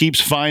just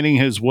keeps finding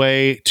his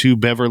way to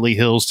Beverly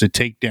Hills to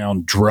take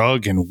down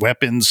drug and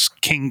weapons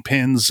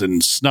kingpins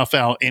and snuff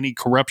out any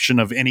corruption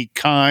of any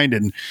kind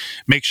and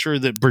make sure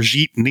that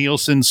Brigitte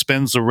Nielsen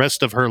spends the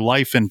rest of her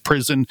life in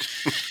prison.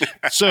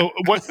 So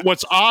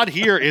what's odd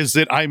here is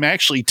that I'm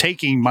actually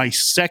taking my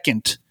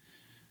second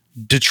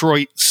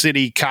Detroit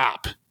City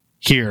cop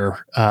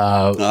here.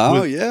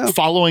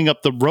 Following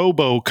up the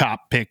RoboCop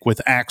pick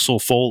with Axel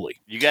Foley.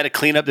 You got to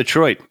clean up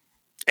Detroit.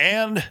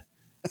 And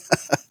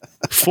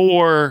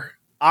for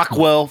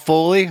Aquel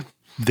Foley,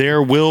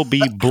 there will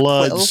be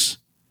Blood's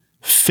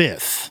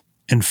 5th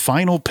and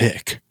final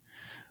pick.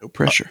 No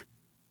pressure.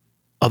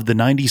 Of the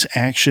 90s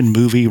action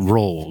movie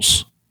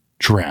roles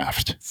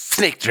draft.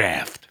 Snake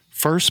draft.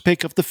 First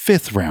pick of the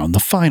 5th round, the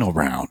final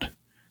round.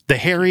 The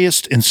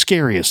hairiest and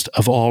scariest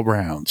of all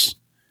rounds.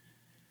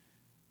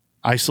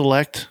 I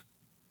select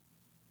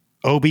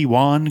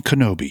Obi-Wan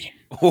Kenobi.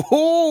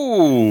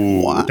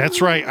 Oh, wow.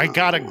 That's right. I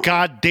got a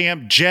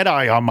goddamn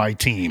Jedi on my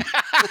team.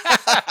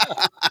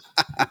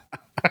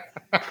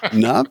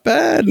 Not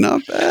bad.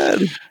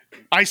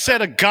 I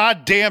said a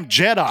goddamn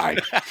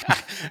Jedi.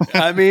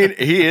 I mean,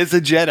 he is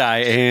a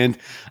Jedi, and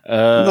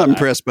I'm not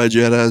impressed by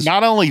Jedis.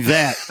 Not only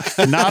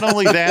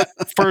that,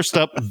 first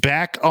up,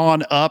 back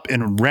on up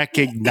and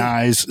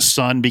recognize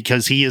Son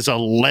because he is a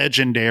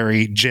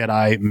legendary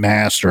Jedi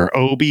master.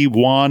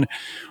 Obi-Wan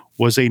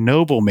was a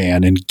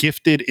nobleman and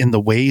gifted in the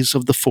ways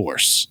of the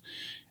Force.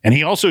 And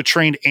he also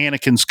trained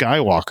Anakin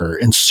Skywalker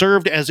and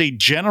served as a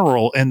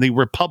general in the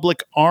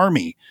Republic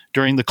Army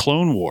during the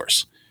Clone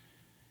Wars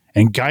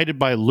and guided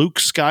by Luke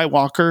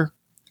Skywalker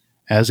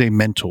as a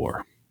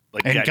mentor.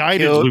 Luke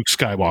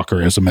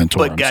Skywalker as a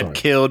mentor. But got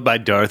killed by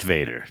Darth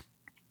Vader.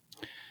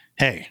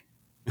 Hey.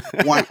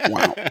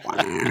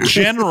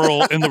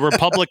 General in the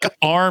Republic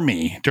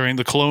Army during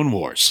the Clone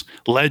Wars.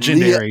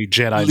 Legendary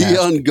Jedi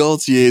Leon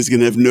Gaultier is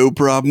going to have no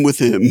problem with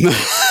him.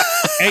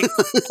 Hey,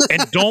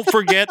 and don't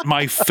forget,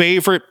 my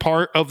favorite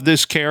part of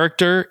this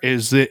character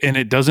is that, and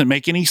it doesn't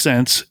make any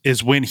sense,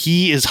 is when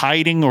he is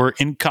hiding or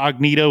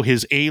incognito,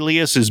 his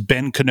alias is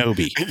Ben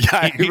Kenobi.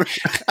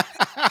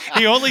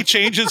 He only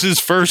changes his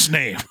first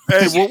name.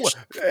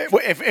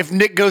 If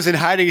Nick goes in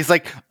hiding, he's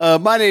like,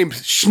 my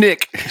name's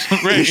Schnick.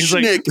 Right, he's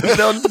Schnick.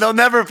 Like, they'll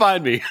never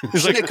find me.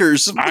 He's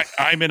Snickers. Like,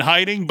 I'm in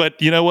hiding,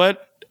 but you know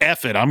what?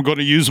 F it. I'm going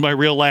to use my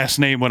real last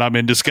name when I'm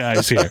in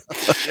disguise here.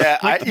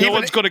 Yeah, no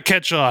one's going to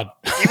catch on.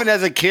 Even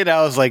as a kid,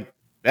 I was like,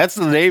 that's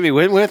the name he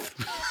went with?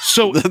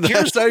 So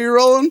that's how you're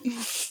rolling?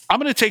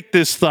 I'm going to take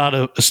this thought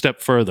a step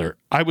further.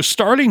 I was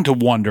starting to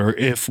wonder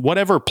if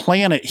whatever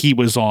planet he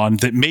was on,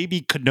 that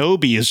maybe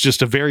Kenobi is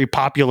just a very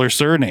popular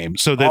surname,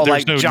 so that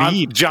there's like no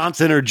need.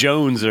 Johnson or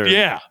Jones or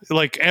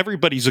like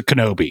everybody's a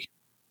Kenobi.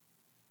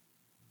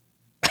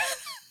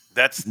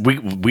 That's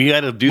we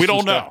got to do. We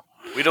don't know.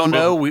 We don't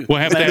know. We'll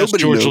have to ask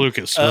George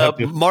Lucas.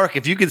 Mark,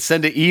 if you could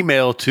send an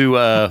email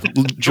to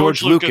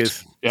George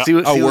Lucas, yeah.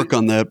 I'll work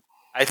on that.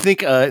 I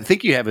think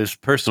you have his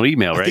personal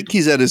email, right? I think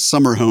he's at his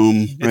summer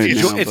home right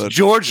now. It's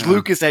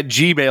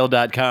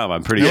georgelucas@gmail.com.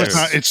 I'm pretty sure.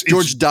 It's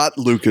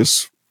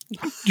George.Lucas.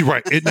 You're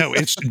right.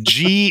 It's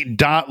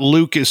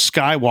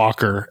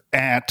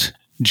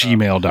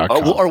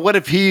g.lucasskywalker@gmail.com. Or what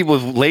if he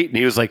was late and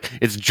he was like,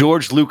 it's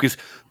George Lucas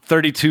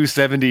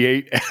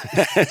 3278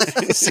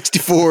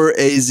 64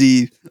 AZ.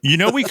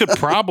 We could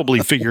probably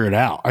figure it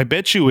out. I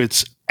bet you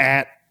it's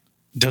at,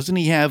 doesn't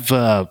he have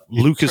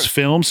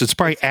Lucasfilms? It's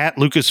probably at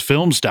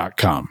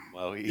lucasfilms.com.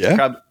 Well,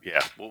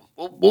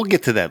 we'll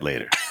get to that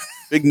later.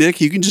 Big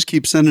Nick, you can just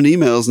keep sending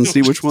emails and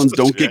see which ones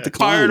don't get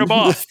declined. Fired them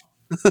off.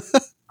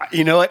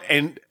 You know what?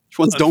 And which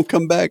ones don't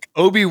come back?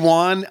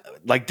 Obi-Wan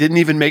didn't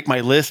even make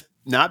my list,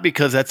 not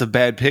because that's a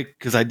bad pick,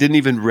 because I didn't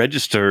even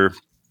register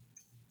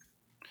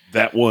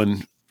that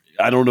one.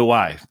 I don't know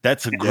why.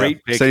 That's a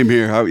great pick. Same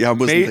here. I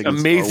wasn't thinking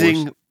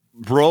amazing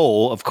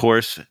role, of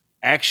course.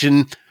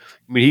 Action.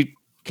 I mean, he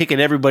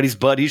kicking everybody's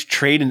butt. He's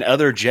training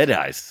other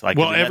Jedis.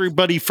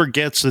 Everybody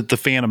forgets that The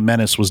Phantom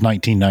Menace was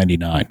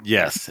 1999.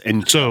 Yes,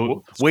 and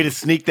so way to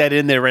sneak that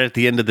in there right at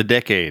the end of the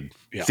decade.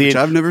 Yeah. Which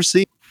I've never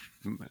seen.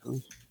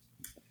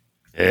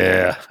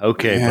 Yeah.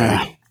 Okay,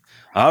 buddy.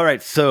 All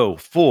right. So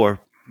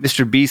for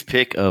Mr. B's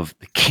pick of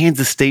the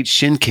Kansas State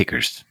Shin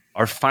Kickers,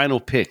 our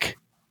final pick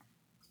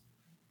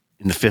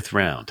in the 5th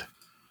round,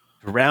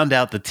 to round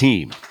out the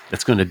team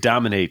that's going to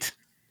dominate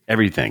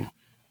everything.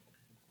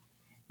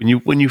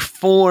 When you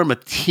form a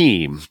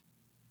team,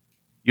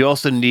 you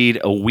also need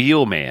a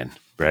wheelman,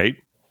 right?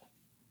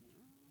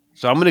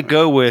 So I'm going to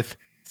go with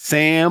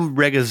Sam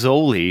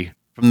Regazzoli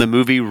from the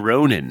movie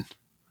Ronin,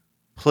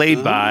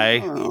 played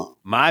by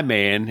my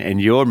man and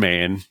your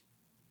man.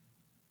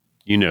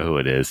 You know who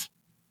it is.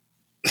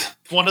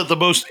 One of the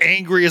most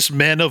angriest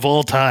men of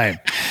all time.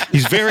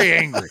 He's very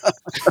angry.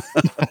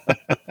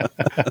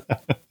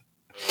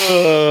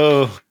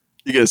 Oh.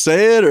 You gonna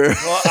say it, or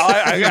well,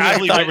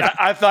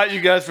 I thought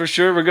you guys for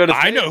sure were going to.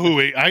 I know who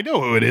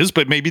it is,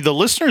 but maybe the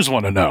listeners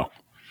want to know.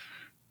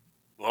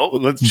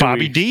 Well,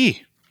 Bobby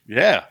D.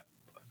 Yeah,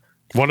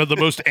 one of the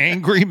most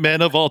angry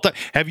men of all time.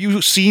 Have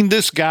you seen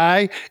this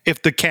guy?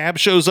 If the cab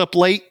shows up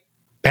late,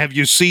 have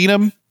you seen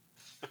him?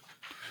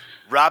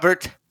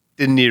 Robert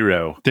De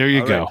Niro. There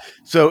you go. Right.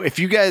 So if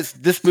you guys,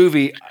 this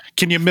movie,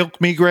 can you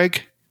milk me,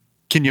 Greg?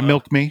 Can you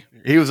milk me?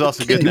 He was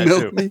also good in that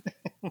too.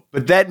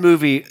 But that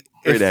movie.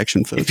 Great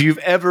action film. If you've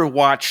ever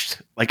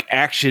watched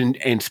action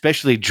and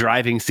especially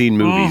driving scene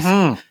movies,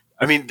 I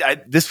mean,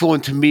 this one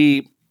to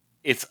me,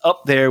 it's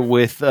up there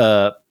with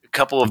a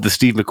couple of the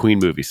Steve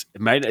McQueen movies.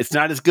 It's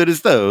not as good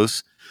as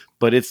those,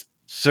 but it's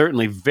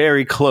certainly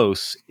very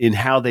close in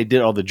how they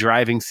did all the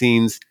driving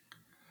scenes.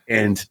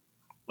 And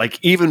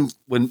even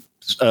when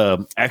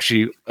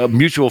actually a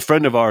mutual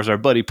friend of ours, our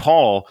buddy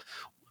Paul,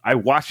 I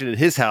watched it at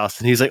his house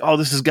and he's like, "Oh,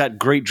 this has got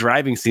great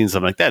driving scenes."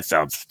 I'm like, "That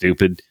sounds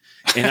stupid."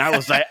 And I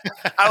was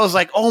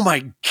like, "Oh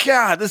my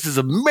God, this is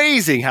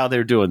amazing how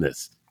they're doing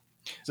this."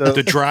 So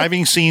the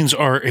driving scenes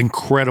are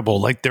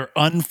incredible. They're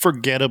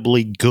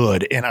unforgettably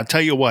good. And I'll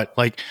tell you what,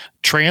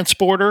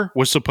 Transporter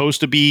was supposed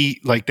to be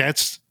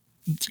that's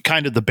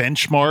kind of the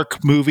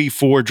benchmark movie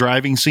for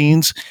driving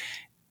scenes.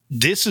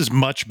 This is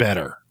much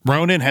better.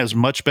 Ronin has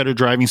much better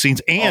driving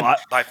scenes. And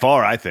by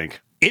far, I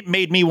think it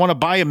made me want to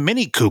buy a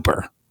Mini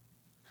Cooper.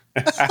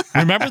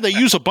 Remember, they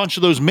use a bunch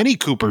of those Mini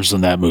Coopers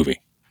in that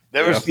movie.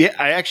 There was,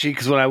 I actually,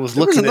 because when I was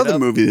looking at another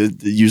movie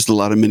that used a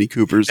lot of Mini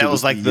Coopers. That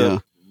was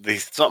the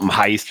something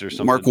heist or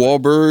something. Mark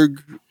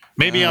Wahlberg.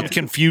 Maybe I'm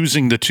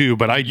confusing the two,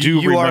 but I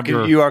do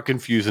remember. You are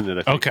confusing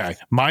it. Okay,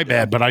 my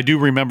bad, but I do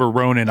remember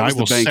Ronin. I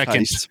will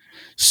second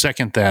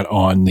that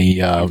on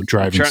the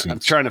driving scene. I'm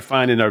trying to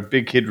find in our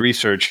big kid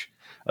research,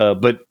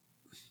 but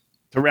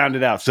to round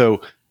it out,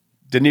 so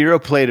De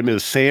Niro played him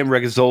as Sam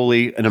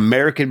Regazzoli, an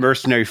American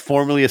mercenary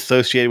formerly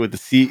associated with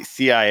the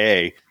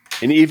CIA,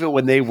 and even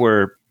when they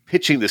were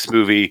pitching this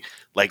movie,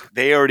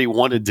 they already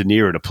wanted De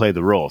Niro to play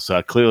the role,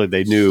 so clearly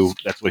they knew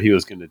that's what he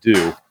was going to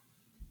do.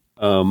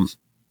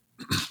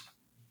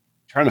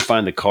 Trying to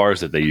find the cars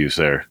that they use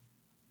there.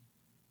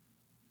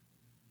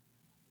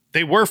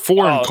 They were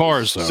foreign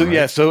cars, though. So right?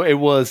 Yeah, so it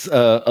was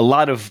a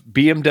lot of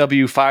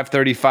BMW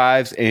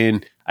 535s,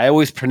 and I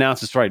always pronounce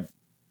this right,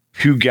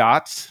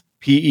 Peugeots,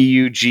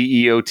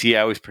 Peugeot. I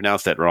always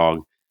pronounce that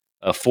wrong.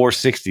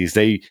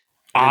 460s.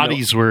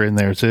 Audis were in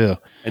there too.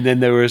 And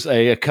then there was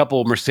a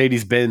couple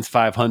Mercedes-Benz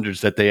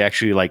 500s that they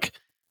actually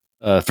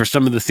for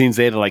some of the scenes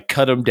they had to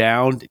cut them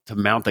down to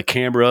mount the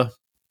camera,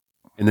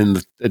 and then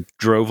it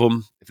drove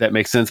them, if that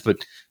makes sense.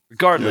 But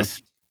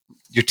regardless,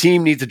 your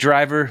team needs a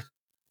driver.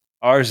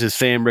 Ours is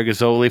Sam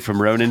Regazzoli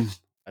from Ronin.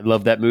 I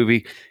love that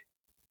movie.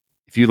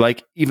 If you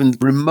even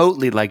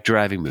remotely like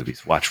driving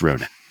movies, watch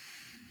Ronin.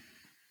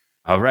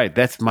 All right,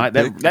 that's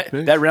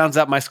that rounds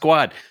out my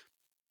squad.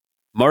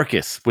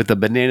 Marcus with the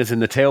bananas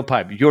in the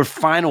tailpipe. Your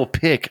final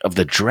pick of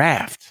the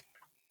draft.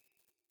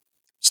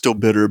 Still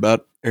bitter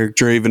about Eric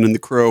Draven and the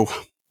Crow.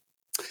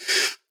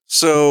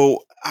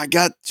 So I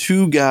got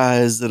two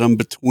guys that I'm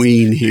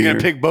between here. You're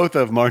gonna pick both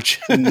of them, aren't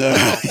you? No.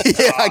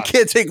 Yeah, I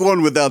can't take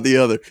one without the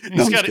other.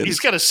 No, He's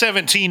got a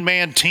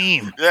 17-man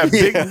team. Yeah,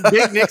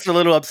 Big Nick's a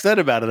little upset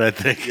about it, I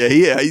think.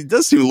 Yeah, he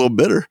does seem a little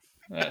bitter.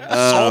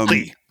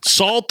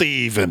 Salty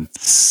even.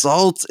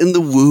 Salt in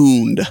the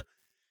wound.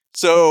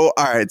 So,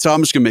 all right. So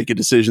I'm just going to make a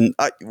decision.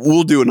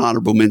 We'll do an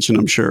honorable mention,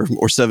 I'm sure,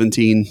 or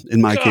 17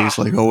 in my case,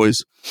 like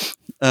always.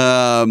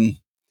 But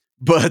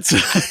guys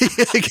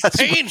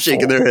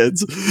shaking their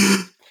heads.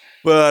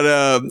 But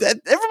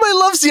everybody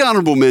loves the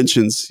honorable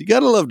mentions. You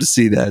got to love to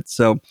see that.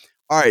 So,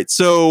 all right.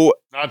 So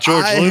Not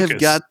George I Lucas. have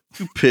got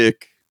to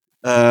pick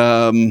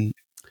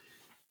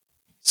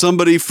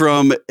somebody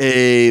from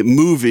a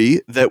movie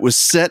that was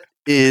set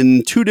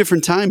in two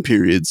different time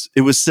periods.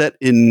 It was set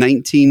in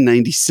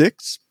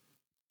 1996.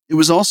 It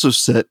was also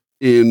set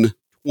in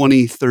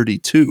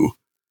 2032.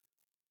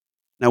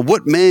 Now,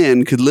 what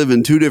man could live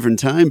in two different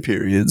time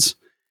periods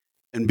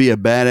and be a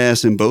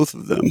badass in both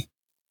of them?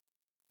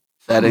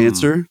 That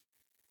answer,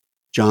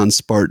 John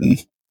Spartan.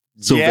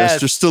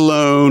 Sylvester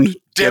Stallone,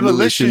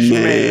 Demolition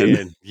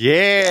Man.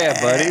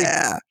 Yeah, buddy.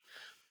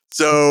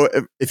 So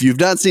if you've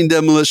not seen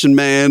Demolition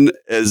Man,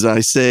 as I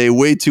say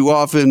way too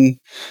often,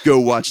 go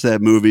watch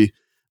that movie.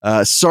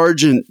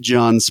 Sergeant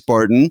John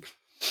Spartan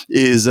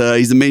is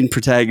he's the main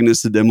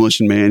protagonist of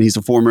Demolition Man. He's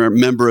a former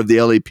member of the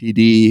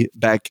LAPD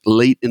back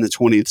late in the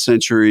 20th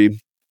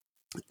century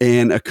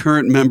and a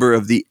current member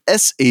of the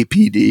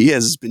SAPD,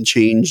 as has been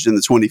changed in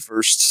the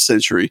 21st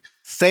century.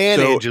 San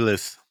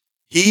Angeles.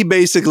 He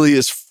basically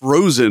is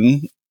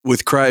frozen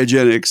with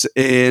cryogenics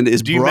and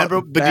is do you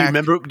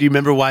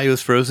remember why he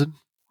was frozen?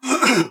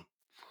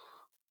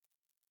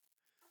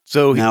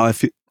 So now I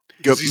feel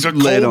he's a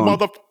cold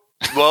mother.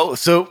 Well,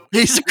 so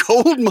he's a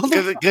cold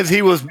mother because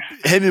him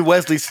and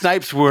Wesley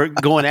Snipes were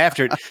going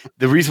after it.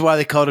 The reason why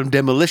they called him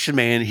Demolition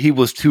Man, he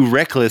was too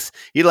reckless.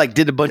 He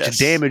did a bunch of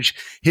damage.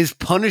 His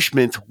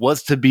punishment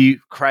was to be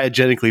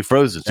cryogenically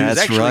frozen. So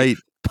that's he was actually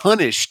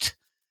punished.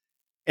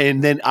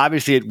 And then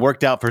obviously it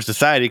worked out for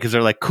society because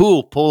they're like,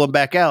 cool, pull him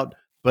back out.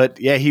 But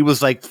yeah, he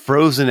was like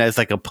frozen as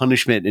like a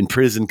punishment in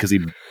prison because he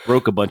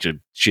broke a bunch of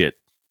shit.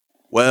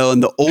 Well,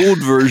 and the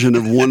old version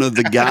of one of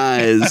the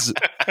guys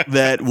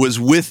that was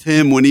with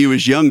him when he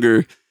was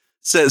younger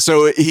says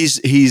so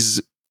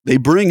they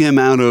bring him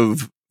out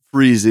of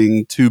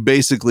freezing to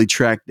basically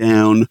track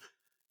down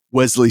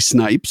Wesley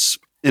Snipes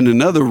in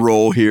another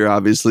role here.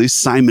 Obviously,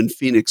 Simon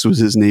Phoenix was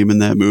his name in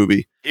that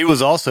movie. He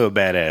was also a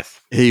badass.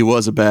 He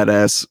was a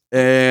badass,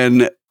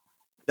 and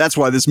that's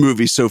why this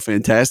movie's so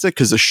fantastic,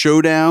 because the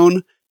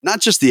showdown, not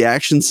just the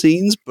action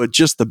scenes, but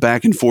just the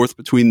back and forth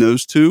between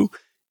those two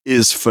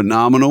is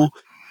phenomenal.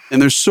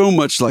 And there's so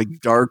much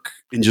like dark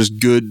and just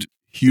good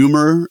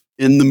humor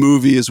in the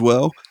movie as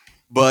well.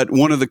 But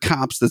one of the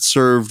cops that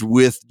served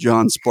with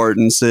John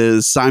Spartan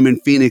says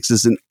Simon Phoenix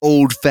is an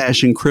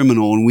old-fashioned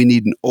criminal and we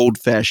need an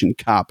old-fashioned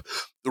cop.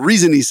 The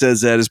reason he says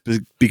that is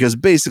because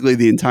basically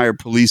the entire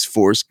police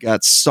force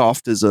got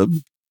soft as a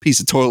piece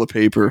of toilet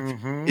paper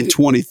in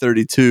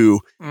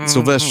 2032.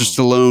 Sylvester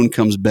Stallone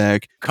comes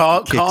back,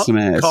 kicks some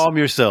ass. Calm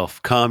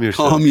yourself.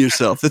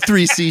 The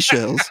three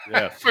seashells.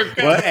 Yeah.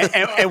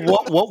 And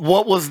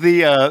what was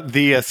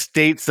the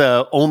state's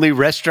only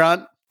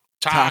restaurant?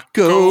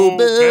 Taco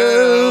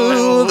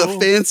Bell, the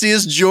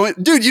fanciest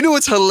joint. Dude, you know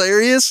what's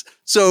hilarious?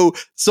 So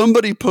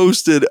somebody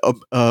posted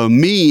a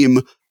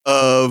meme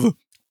of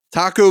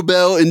Taco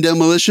Bell in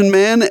Demolition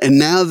Man, and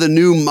now the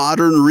new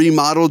modern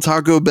remodeled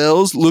Taco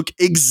Bells look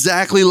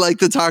exactly like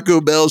the Taco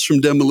Bells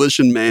from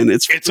Demolition Man.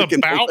 It's about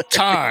hilarious.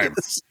 time.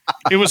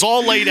 It was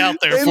all laid out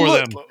there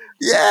them.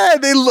 Yeah,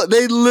 they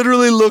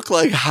literally look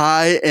like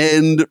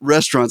high-end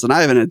restaurants, and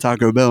I haven't had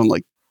Taco Bell in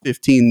like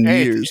 15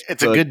 years.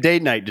 It's a good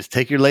date night. Just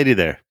take your lady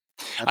there.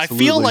 Absolutely. I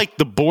feel like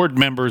the board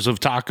members of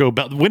Taco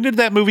Bell. When did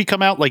that movie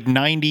come out? Like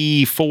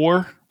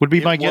 94 would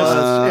be my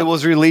guess. It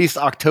was released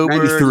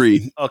October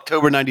 93.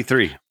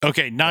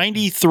 Okay,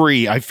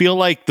 93. I feel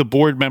like the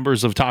board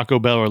members of Taco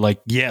Bell are like,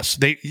 yes,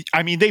 they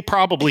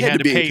probably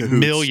had to pay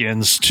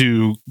millions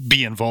to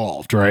be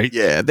involved, right?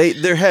 Yeah,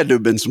 there had to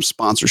have been some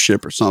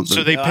sponsorship or something.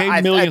 So they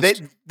paid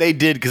millions. They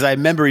did, because I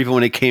remember even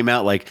when it came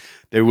out, like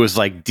there was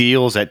like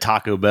deals at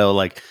Taco Bell,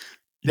 like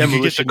you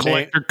could get the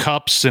collector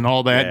cups and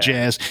all that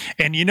jazz.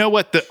 And you know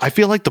what? I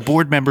feel like the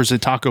board members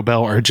at Taco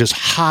Bell are just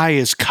high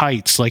as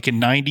kites, like in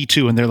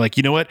 92. And they're like,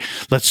 you know what?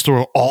 Let's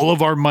throw all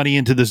of our money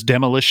into this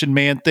Demolition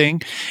Man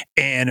thing.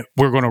 And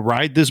we're going to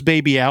ride this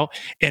baby out.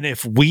 And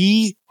if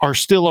we are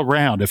still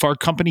around, if our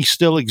company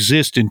still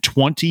exists in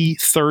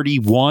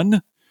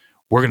 2031,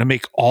 we're going to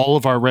make all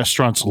of our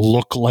restaurants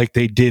look like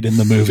they did in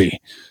the movie.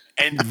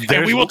 And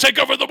we will take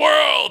over the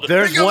world.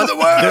 There's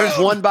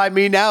one by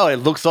me now. It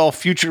looks all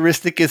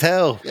futuristic as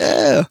hell.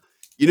 Yeah.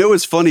 You know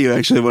what's funny,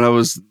 actually, when I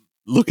was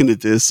looking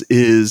at this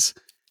is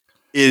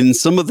in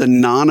some of the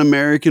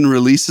non-American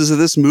releases of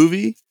this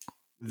movie,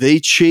 they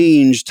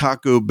changed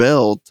Taco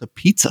Bell to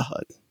Pizza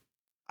Hut.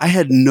 I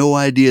had no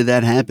idea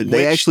that happened.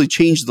 They actually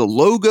changed the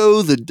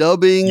logo, the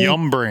dubbing.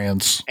 Yum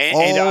Brands.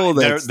 All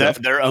that stuff.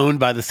 They're owned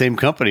by the same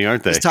company,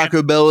 aren't they?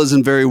 Taco Bell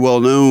isn't very well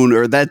known,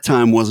 or at that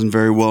time wasn't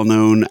very well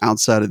known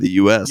outside of the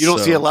U.S. You don't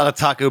see a lot of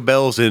Taco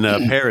Bells in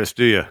Paris,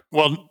 do you?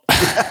 Well,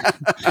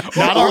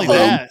 not only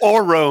that,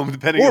 or Rome,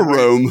 depending. Or on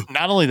Rome.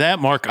 Not only that,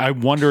 Mark. I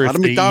wonder if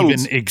they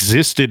even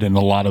existed in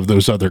a lot of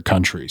those other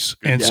countries,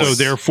 and so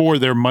therefore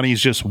their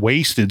money's just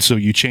wasted. So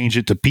you change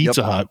it to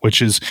Pizza Hut,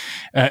 which is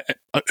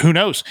who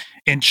knows?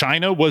 In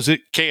China, was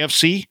it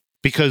KFC?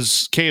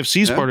 Because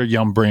KFC is part of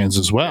Yum Brands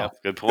as well.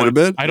 Yeah, good point.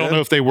 I don't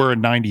know if they were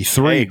in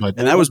 '93, but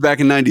and that was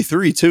back in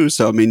 '93 too.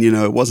 So I mean,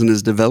 it wasn't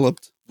as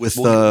developed with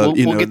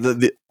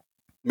the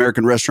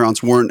American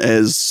restaurants weren't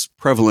as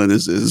prevalent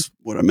as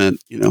what I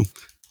meant.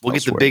 We'll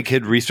get the Big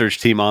Kid research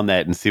team on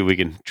that and see if we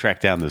can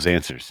track down those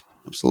answers.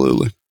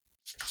 Absolutely.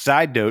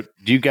 Side note: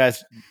 do you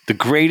guys? The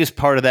greatest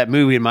part of that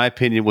movie, in my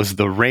opinion, was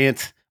the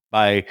rant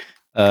by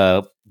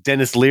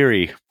Dennis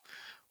Leary.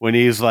 When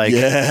he's like,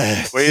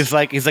 he's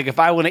like, if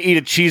I want to eat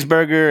a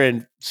cheeseburger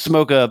and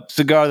smoke a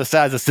cigar the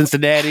size of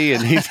Cincinnati,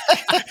 and he's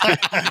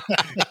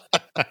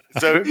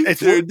so it's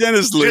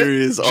Dennis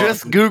Leary is awesome.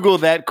 Just Google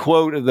that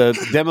quote of the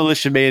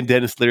Demolition Man,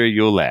 Dennis Leary.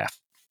 You'll laugh.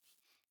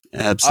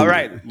 Absolutely. All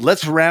right,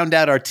 let's round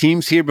out our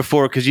teams here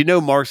because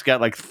Mark's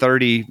got like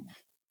 30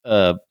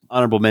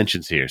 honorable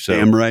mentions here. So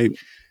damn right.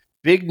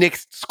 Big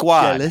Nick's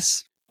squad.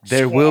 Jealous.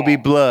 There will be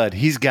blood.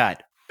 He's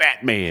got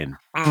Batman,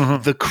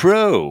 The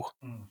Crow.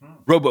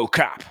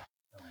 RoboCop,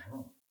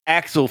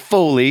 Axel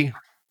Foley,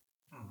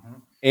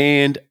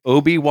 and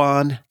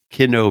Obi-Wan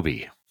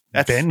Kenobi.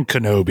 That's Ben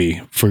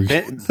Kenobi.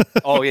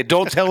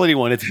 Don't tell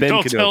anyone. It's Ben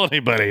Don't Kenobi. Tell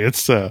anybody.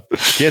 It's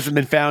he hasn't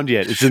been found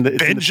yet. It's in the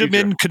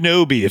Benjamin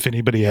Kenobi, if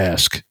anybody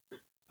asks.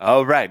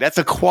 All right. That's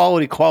a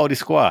quality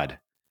squad.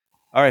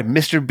 All right.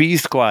 Mr. B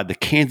squad, the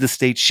Kansas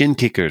State Shin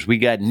Kickers. We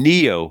got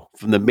Neo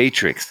from The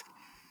Matrix,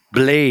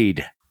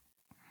 Blade,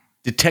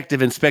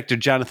 Detective Inspector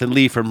Jonathan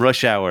Lee from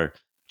Rush Hour,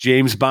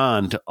 James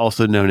Bond,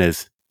 also known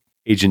as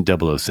Agent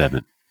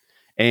 007,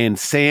 and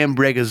Sam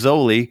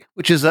Regazzoli,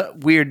 which is a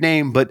weird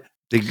name, but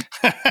the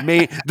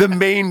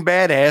main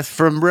badass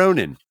from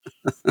Ronin.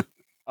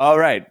 All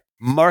right.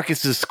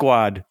 Marcus's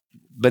squad,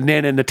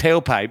 Banana in the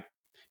Tailpipe,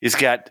 has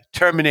got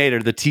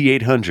Terminator, the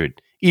T-800,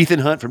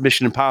 Ethan Hunt from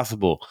Mission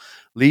Impossible,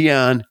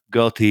 Leon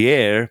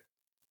Gaultier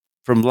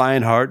from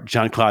Lionheart,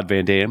 Jean-Claude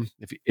Van Damme,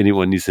 if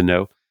anyone needs to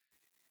know.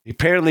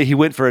 Apparently, he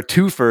went for a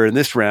twofer in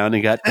this round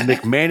and got the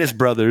McManus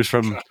brothers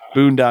from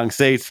Boondock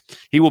Saints.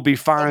 He will be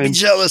fined.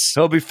 Jealous.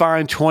 He'll be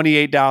fined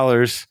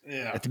 $28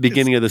 at the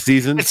beginning of the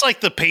season. It's like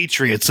the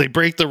Patriots. They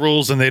break the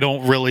rules and they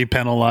don't really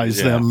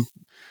penalize them.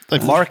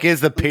 Like Mark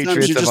is the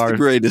Patriots of just our the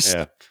greatest.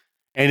 Yeah.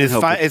 And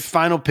his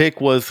final pick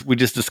was, we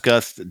just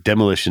discussed,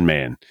 Demolition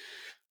Man.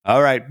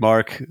 All right,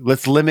 Mark,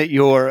 let's limit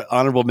your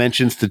honorable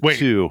mentions to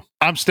 2.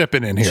 I'm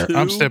stepping in here.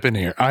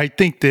 I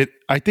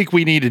think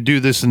we need to do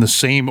this in the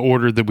same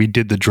order that we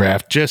did the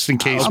draft, just in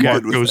case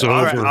Mark goes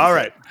over. All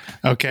right.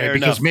 Okay, Fair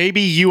because enough.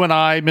 maybe you and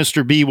I,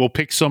 Mr. B, will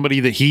pick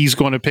somebody that he's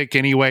going to pick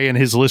anyway in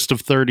his list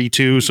of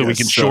 32, so we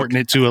can shorten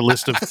it to a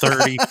list of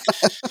 30.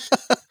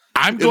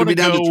 I'm going to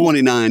go down to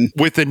 29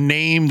 with a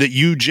name that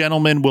you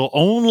gentlemen will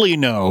only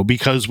know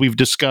because we've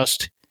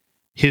discussed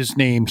his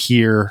name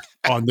here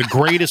on the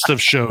greatest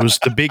of shows,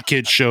 the Big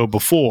Kid Show,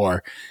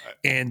 before.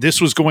 And this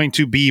was going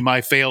to be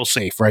my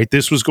fail-safe, right?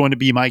 This was going to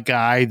be my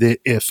guy that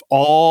if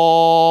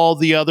all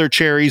the other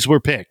cherries were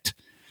picked,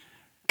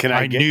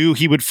 I knew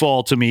he would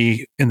fall to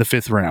me in the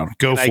 5th round.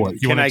 Go for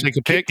it. You want to take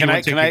a pick? Can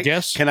I take a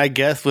guess? Can I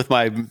guess with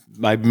my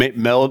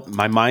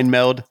mind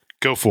meld?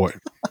 Go for it.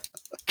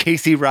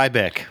 Casey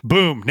Ryback.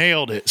 Boom,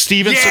 nailed it.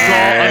 Steven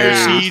Seagal,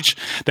 Under Siege.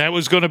 That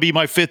was going to be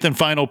my 5th and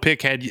final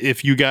pick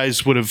if you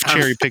guys would have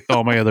cherry picked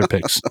all my other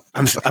picks.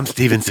 I'm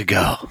Steven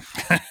Seagal.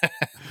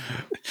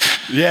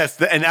 Yes,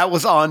 and that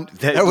was on.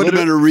 That would have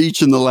been a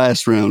reach in the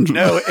last round.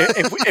 No,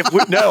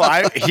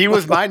 he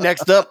was my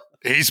next up.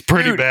 He's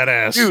pretty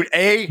badass,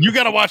 dude. You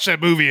got to watch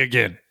that movie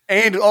again.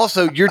 And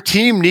also, your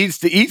team needs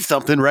to eat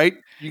something, right?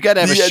 You got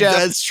to have a chef.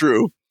 That's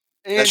true.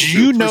 And do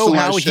you know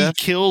how he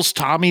kills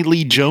Tommy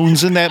Lee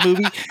Jones in that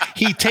movie?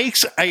 He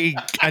takes a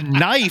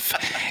knife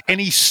and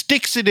he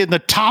sticks it in the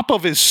top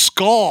of his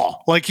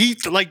skull. Like he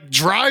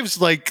drives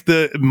like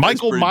the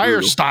Michael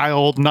Myers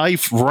style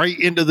knife right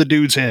into the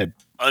dude's head.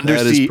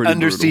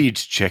 Under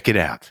Siege. Check it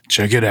out.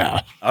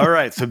 All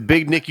right. So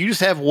Big Nick, you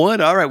just have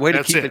one. All right. Way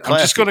to keep it classy.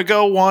 I'm just going to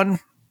go one.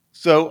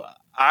 So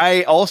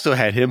I also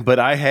had him, but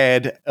I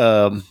had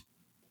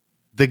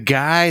the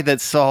guy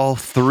that saw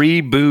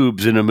 3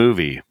 boobs in a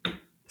movie.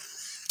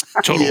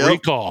 Total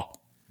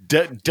Recall.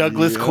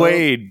 Douglas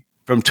Quaid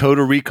from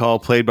Total Recall,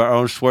 played by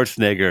Arnold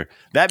Schwarzenegger.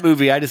 That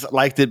movie, I just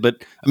liked it.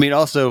 But I mean,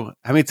 also,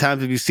 how many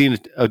times have you seen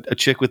a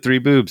chick with 3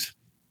 boobs?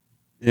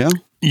 Yeah.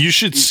 You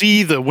should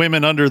see the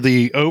women under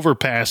the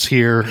overpass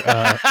here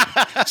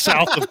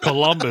south of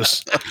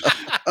Columbus.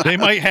 They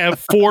might have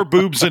 4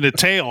 boobs and a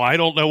tail. I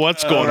don't know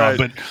what's going on,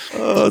 but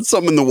it's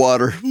something in the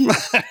water.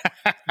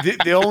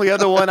 The only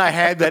other one I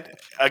had that,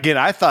 again,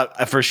 I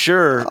thought for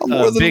sure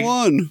more than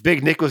one.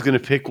 Big Nick was going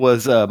to pick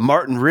was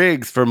Martin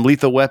Riggs from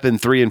Lethal Weapon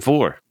 3 and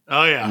 4.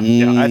 Oh, yeah.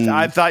 Yeah,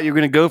 I thought you were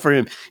going to go for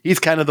him. He's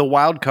kind of the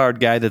wild card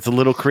guy that's a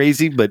little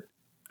crazy, but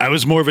I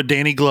was more of a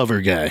Danny Glover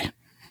guy.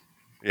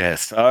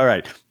 Yes. All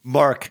right.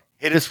 Mark,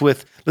 hit us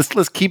with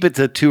let's keep it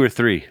to 2 or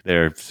 3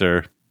 there,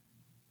 sir.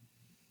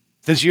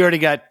 Since you already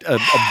got a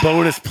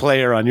bonus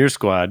player on your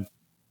squad.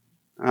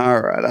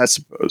 All right, I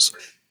suppose.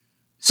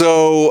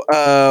 So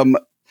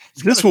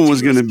this one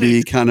was going to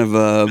be kind of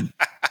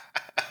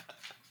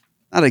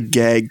not a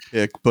gag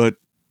pick, but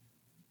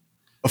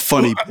a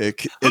funny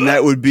pick, and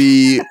that would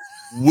be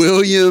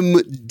William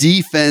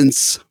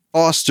Defense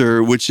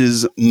Foster, which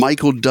is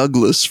Michael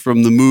Douglas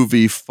from the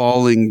movie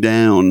Falling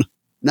Down.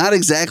 Not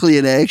exactly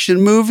an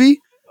action movie,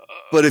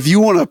 but if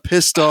you want a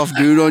pissed off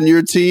dude on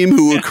your team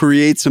who will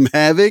create some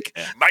havoc,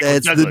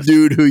 that's Douglas. The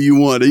dude who you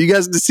want. Have you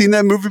guys seen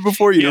that movie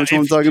before? You know what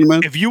I'm talking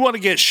about? If you want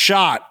to get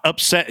shot,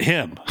 upset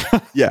him.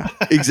 Yeah,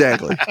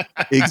 exactly.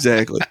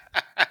 Exactly.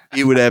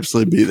 He would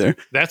absolutely be there.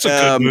 That's a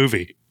good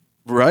movie.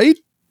 Right?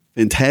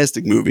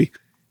 Fantastic movie.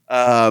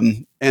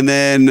 And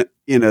then,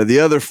 the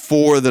other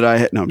 4 that I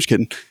had, no, I'm just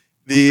kidding.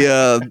 The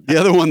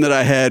other one that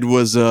I had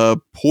was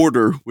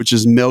Porter, which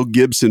is Mel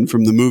Gibson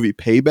from the movie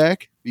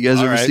Payback. You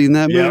guys ever seen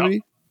that movie? Yeah.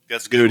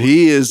 That's good. Dude,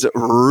 he is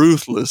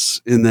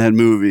ruthless in that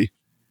movie.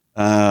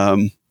 So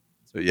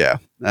yeah,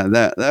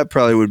 that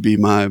probably would be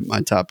my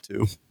top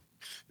 2.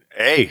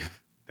 Hey,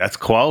 that's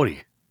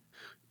quality.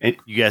 And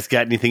you guys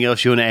got anything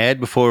else you want to add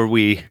before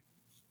we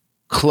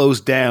close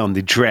down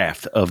the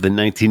draft of the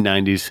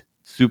 1990s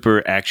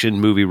super action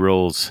movie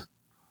roles?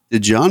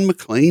 Did John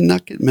McClane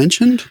not get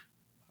mentioned?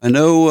 I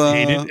know.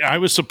 I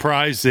was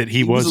surprised that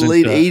he wasn't the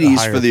late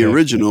 80s for the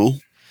original,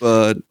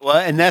 but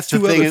and that's the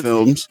thing. Other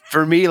films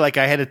for me, like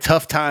I had a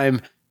tough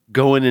time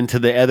going into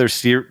the other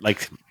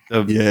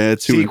the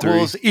 2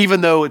 sequels,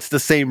 even though it's the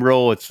same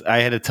role. I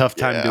had a tough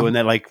time doing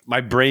that. Like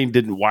my brain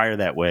didn't wire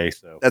that way.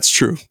 So that's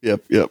true.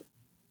 Yep.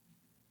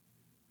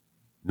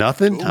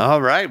 Nothing. Cool.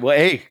 All right. Well,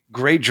 hey,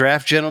 great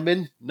draft,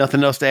 gentlemen.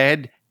 Nothing else to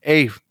add.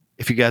 Hey,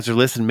 if you guys are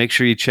listening, make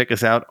sure you check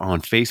us out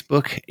on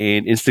Facebook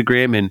and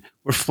Instagram, and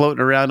we're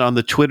floating around on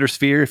the Twitter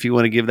sphere if you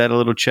want to give that a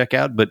little check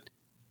out. But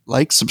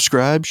like,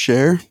 subscribe,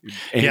 share.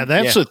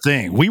 That's the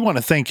thing. We want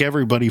to thank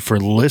everybody for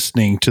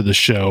listening to the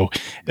show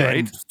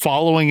and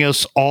following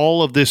us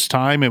all of this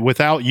time. And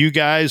without you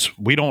guys,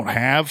 we don't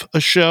have a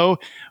show.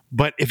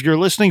 But if you're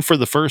listening for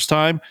the first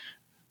time,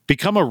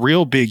 become a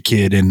real big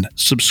kid and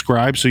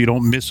subscribe so you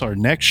don't miss our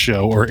next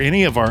show or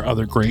any of our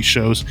other great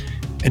shows.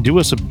 And do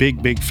us a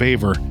big, big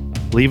favor.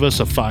 Leave us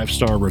a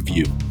 5-star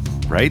review.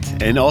 Right?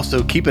 And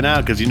also keep an eye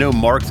out because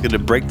Mark's going to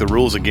break the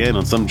rules again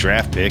on some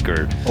draft pick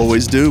or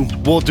always do.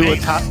 We'll do a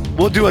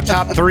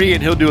top 3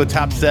 and he'll do a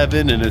top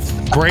 7 and it's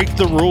break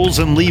the rules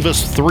and leave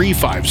us 3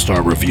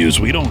 5-star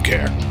reviews. We don't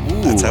care.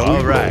 Ooh, that's how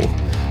we roll.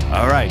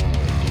 All right.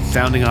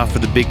 Sounding off for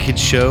the Big Kid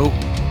Show.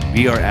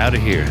 We are out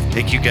of here.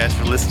 Thank you guys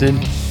for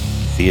listening.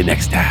 See you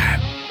next time.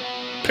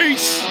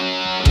 Peace.